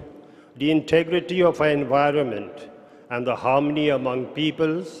youth, the integrity of our environment, and the harmony among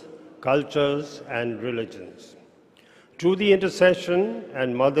peoples, cultures, and religions. Through the intercession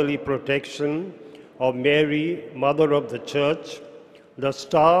and motherly protection of Mary, Mother of the Church, the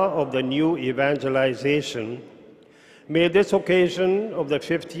star of the new evangelization, may this occasion of the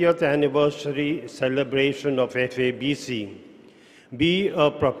 50th anniversary celebration of FABC be a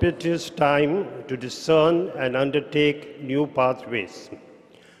propitious time to discern and undertake new pathways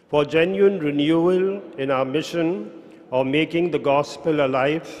for genuine renewal in our mission of making the gospel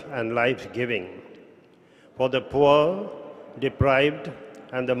alive and life-giving, for the poor, deprived,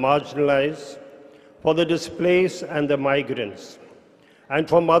 and the marginalized, for the displaced and the migrants, and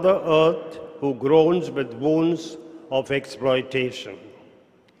for Mother Earth, who groans with wounds of exploitation.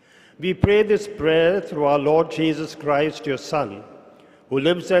 We pray this prayer through our Lord Jesus Christ, your Son, who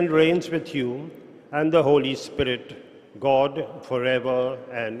lives and reigns with you and the Holy Spirit, God, forever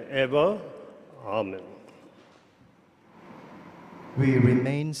and ever. Amen. We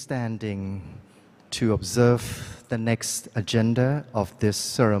remain standing to observe the next agenda of this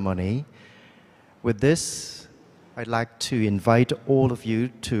ceremony. With this, I'd like to invite all of you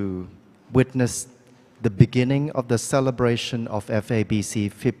to witness the beginning of the celebration of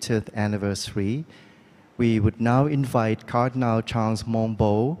FABC 50th anniversary. We would now invite Cardinal Charles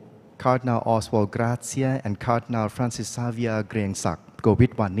Mombo, Cardinal Oswald Grazia, and Cardinal Francis Xavier Griengsak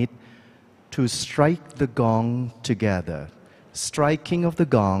Gowitwanit to strike the gong together. Striking of the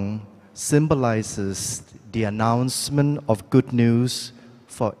gong symbolizes the announcement of good news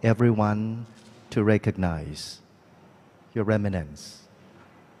for everyone to recognize. Your Eminence.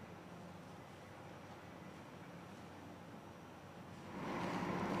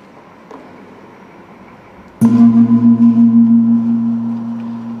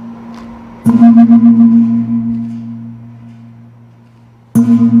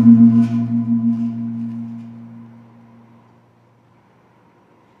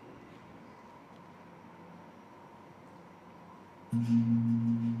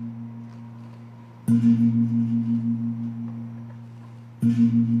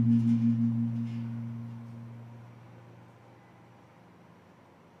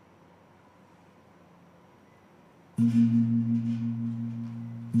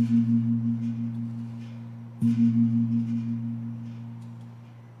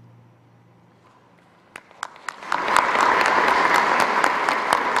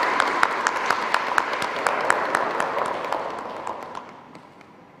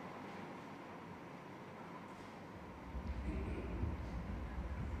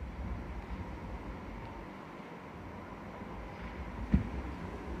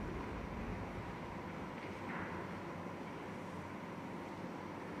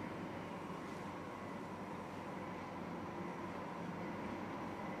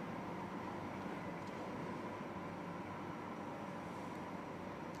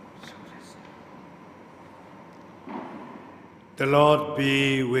 The Lord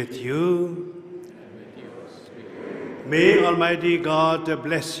be with you. May Almighty God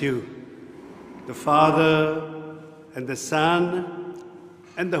bless you, the Father, and the Son,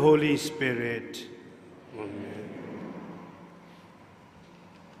 and the Holy Spirit. Amen.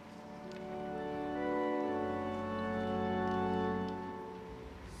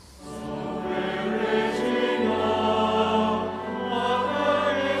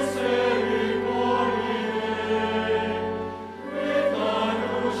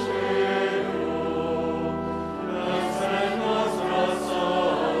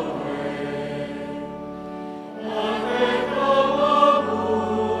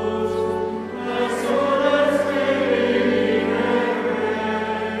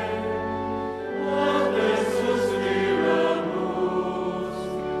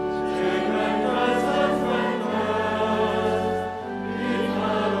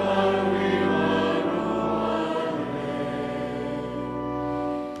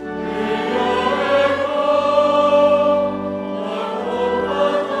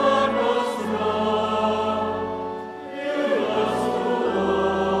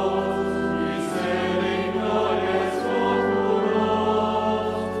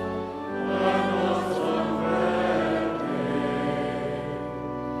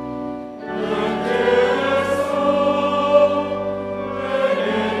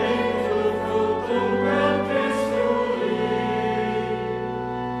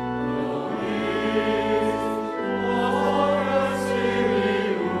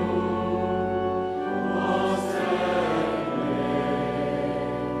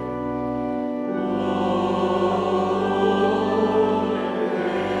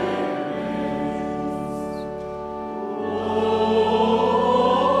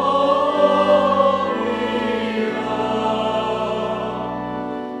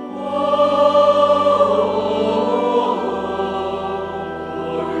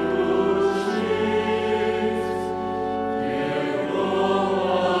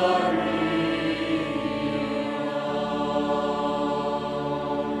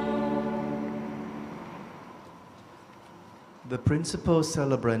 The principal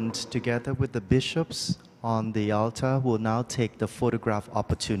celebrant, together with the bishops on the altar, will now take the photograph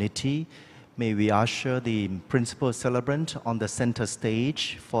opportunity. May we usher the principal celebrant on the center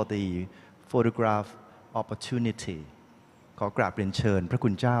stage for the photograph opportunity. ขอกราบเรียนเชิญพระคุ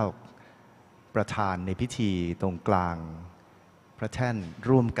ณเจ้าประธานในพิธีตรงกลางพระแท่น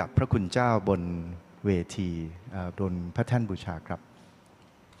ร่วมกับพระคุณเจ้าบนเวทีบนพระแท่นบูชาครับ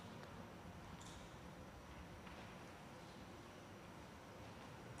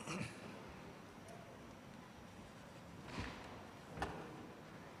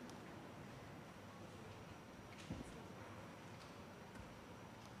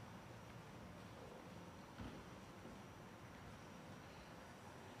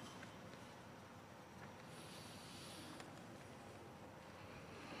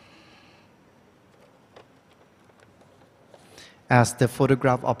As the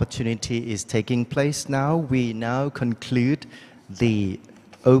photograph opportunity is taking place now, we now conclude the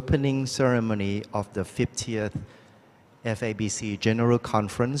opening ceremony of the 50th FABC General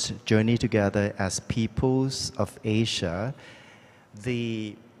Conference, Journey Together as Peoples of Asia.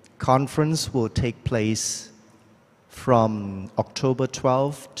 The conference will take place from October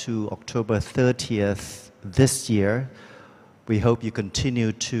 12th to October 30th this year. We hope you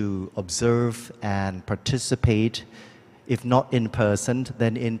continue to observe and participate. If not in person,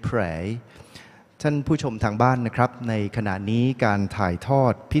 then in prayer. ท่านผู้ชมทางบ้านนะครับในขณะนี้การถ่ายทอ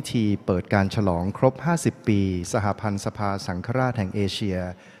ดพิธีเปิดการฉลองครบ 50 ปีสหพันธ์สภาสังฆราชแห่งเอเชีย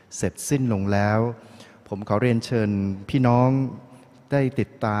เสร็จสิ้นลงแล้วผมขอเรียนเชิญพี่น้องได้ติด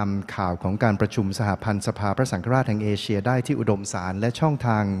ตามข่าวของการประชุมสหพันธ์สภาพระสังฆราชแห่งเอเชียได้ที่อุดมสารและช่องท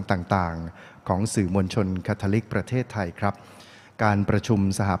างต่างๆของสื่อมวลชนคาทอลิกประเทศไทยครับการประชุม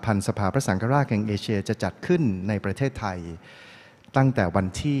สหพันธ์สภาพระสังฆราชแห่งเอเชียจะจัดขึ้นในประเทศไทยตั้งแต่วัน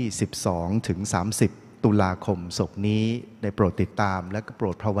ที่ 12 ถึง 30 ตุลาคมศกนี้ได้โปรดติดตามและก็โปร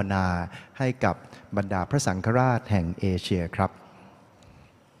ดภาวนาให้กับบรรดาพระสังฆราชแห่งเอเชียครับ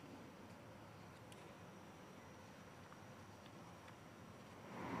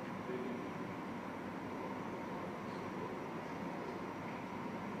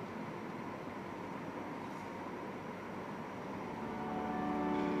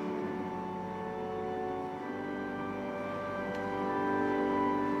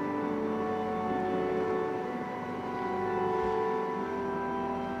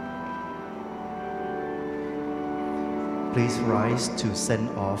Please rise to send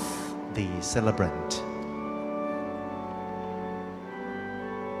off the celebrant.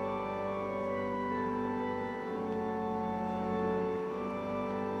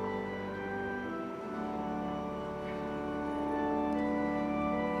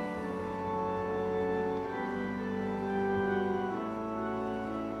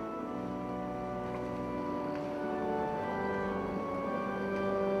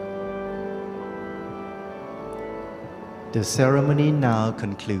 The ceremony now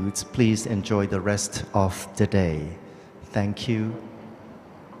concludes. Please enjoy the rest of the day. Thank you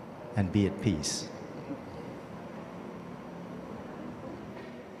and be at peace.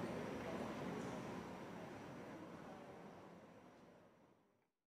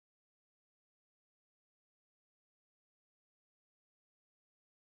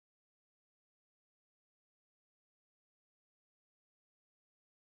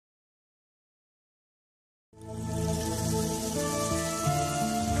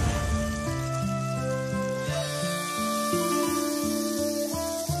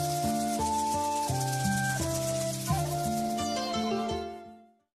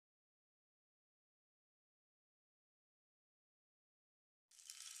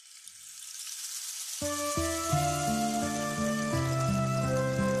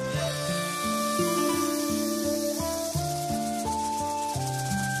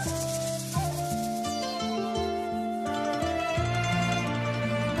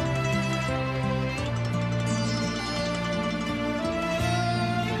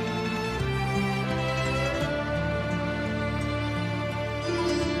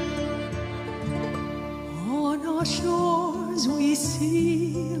 Shores we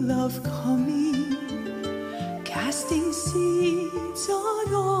see love coming, casting seeds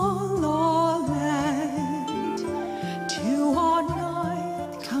on all our land. To our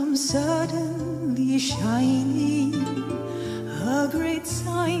night comes suddenly shining.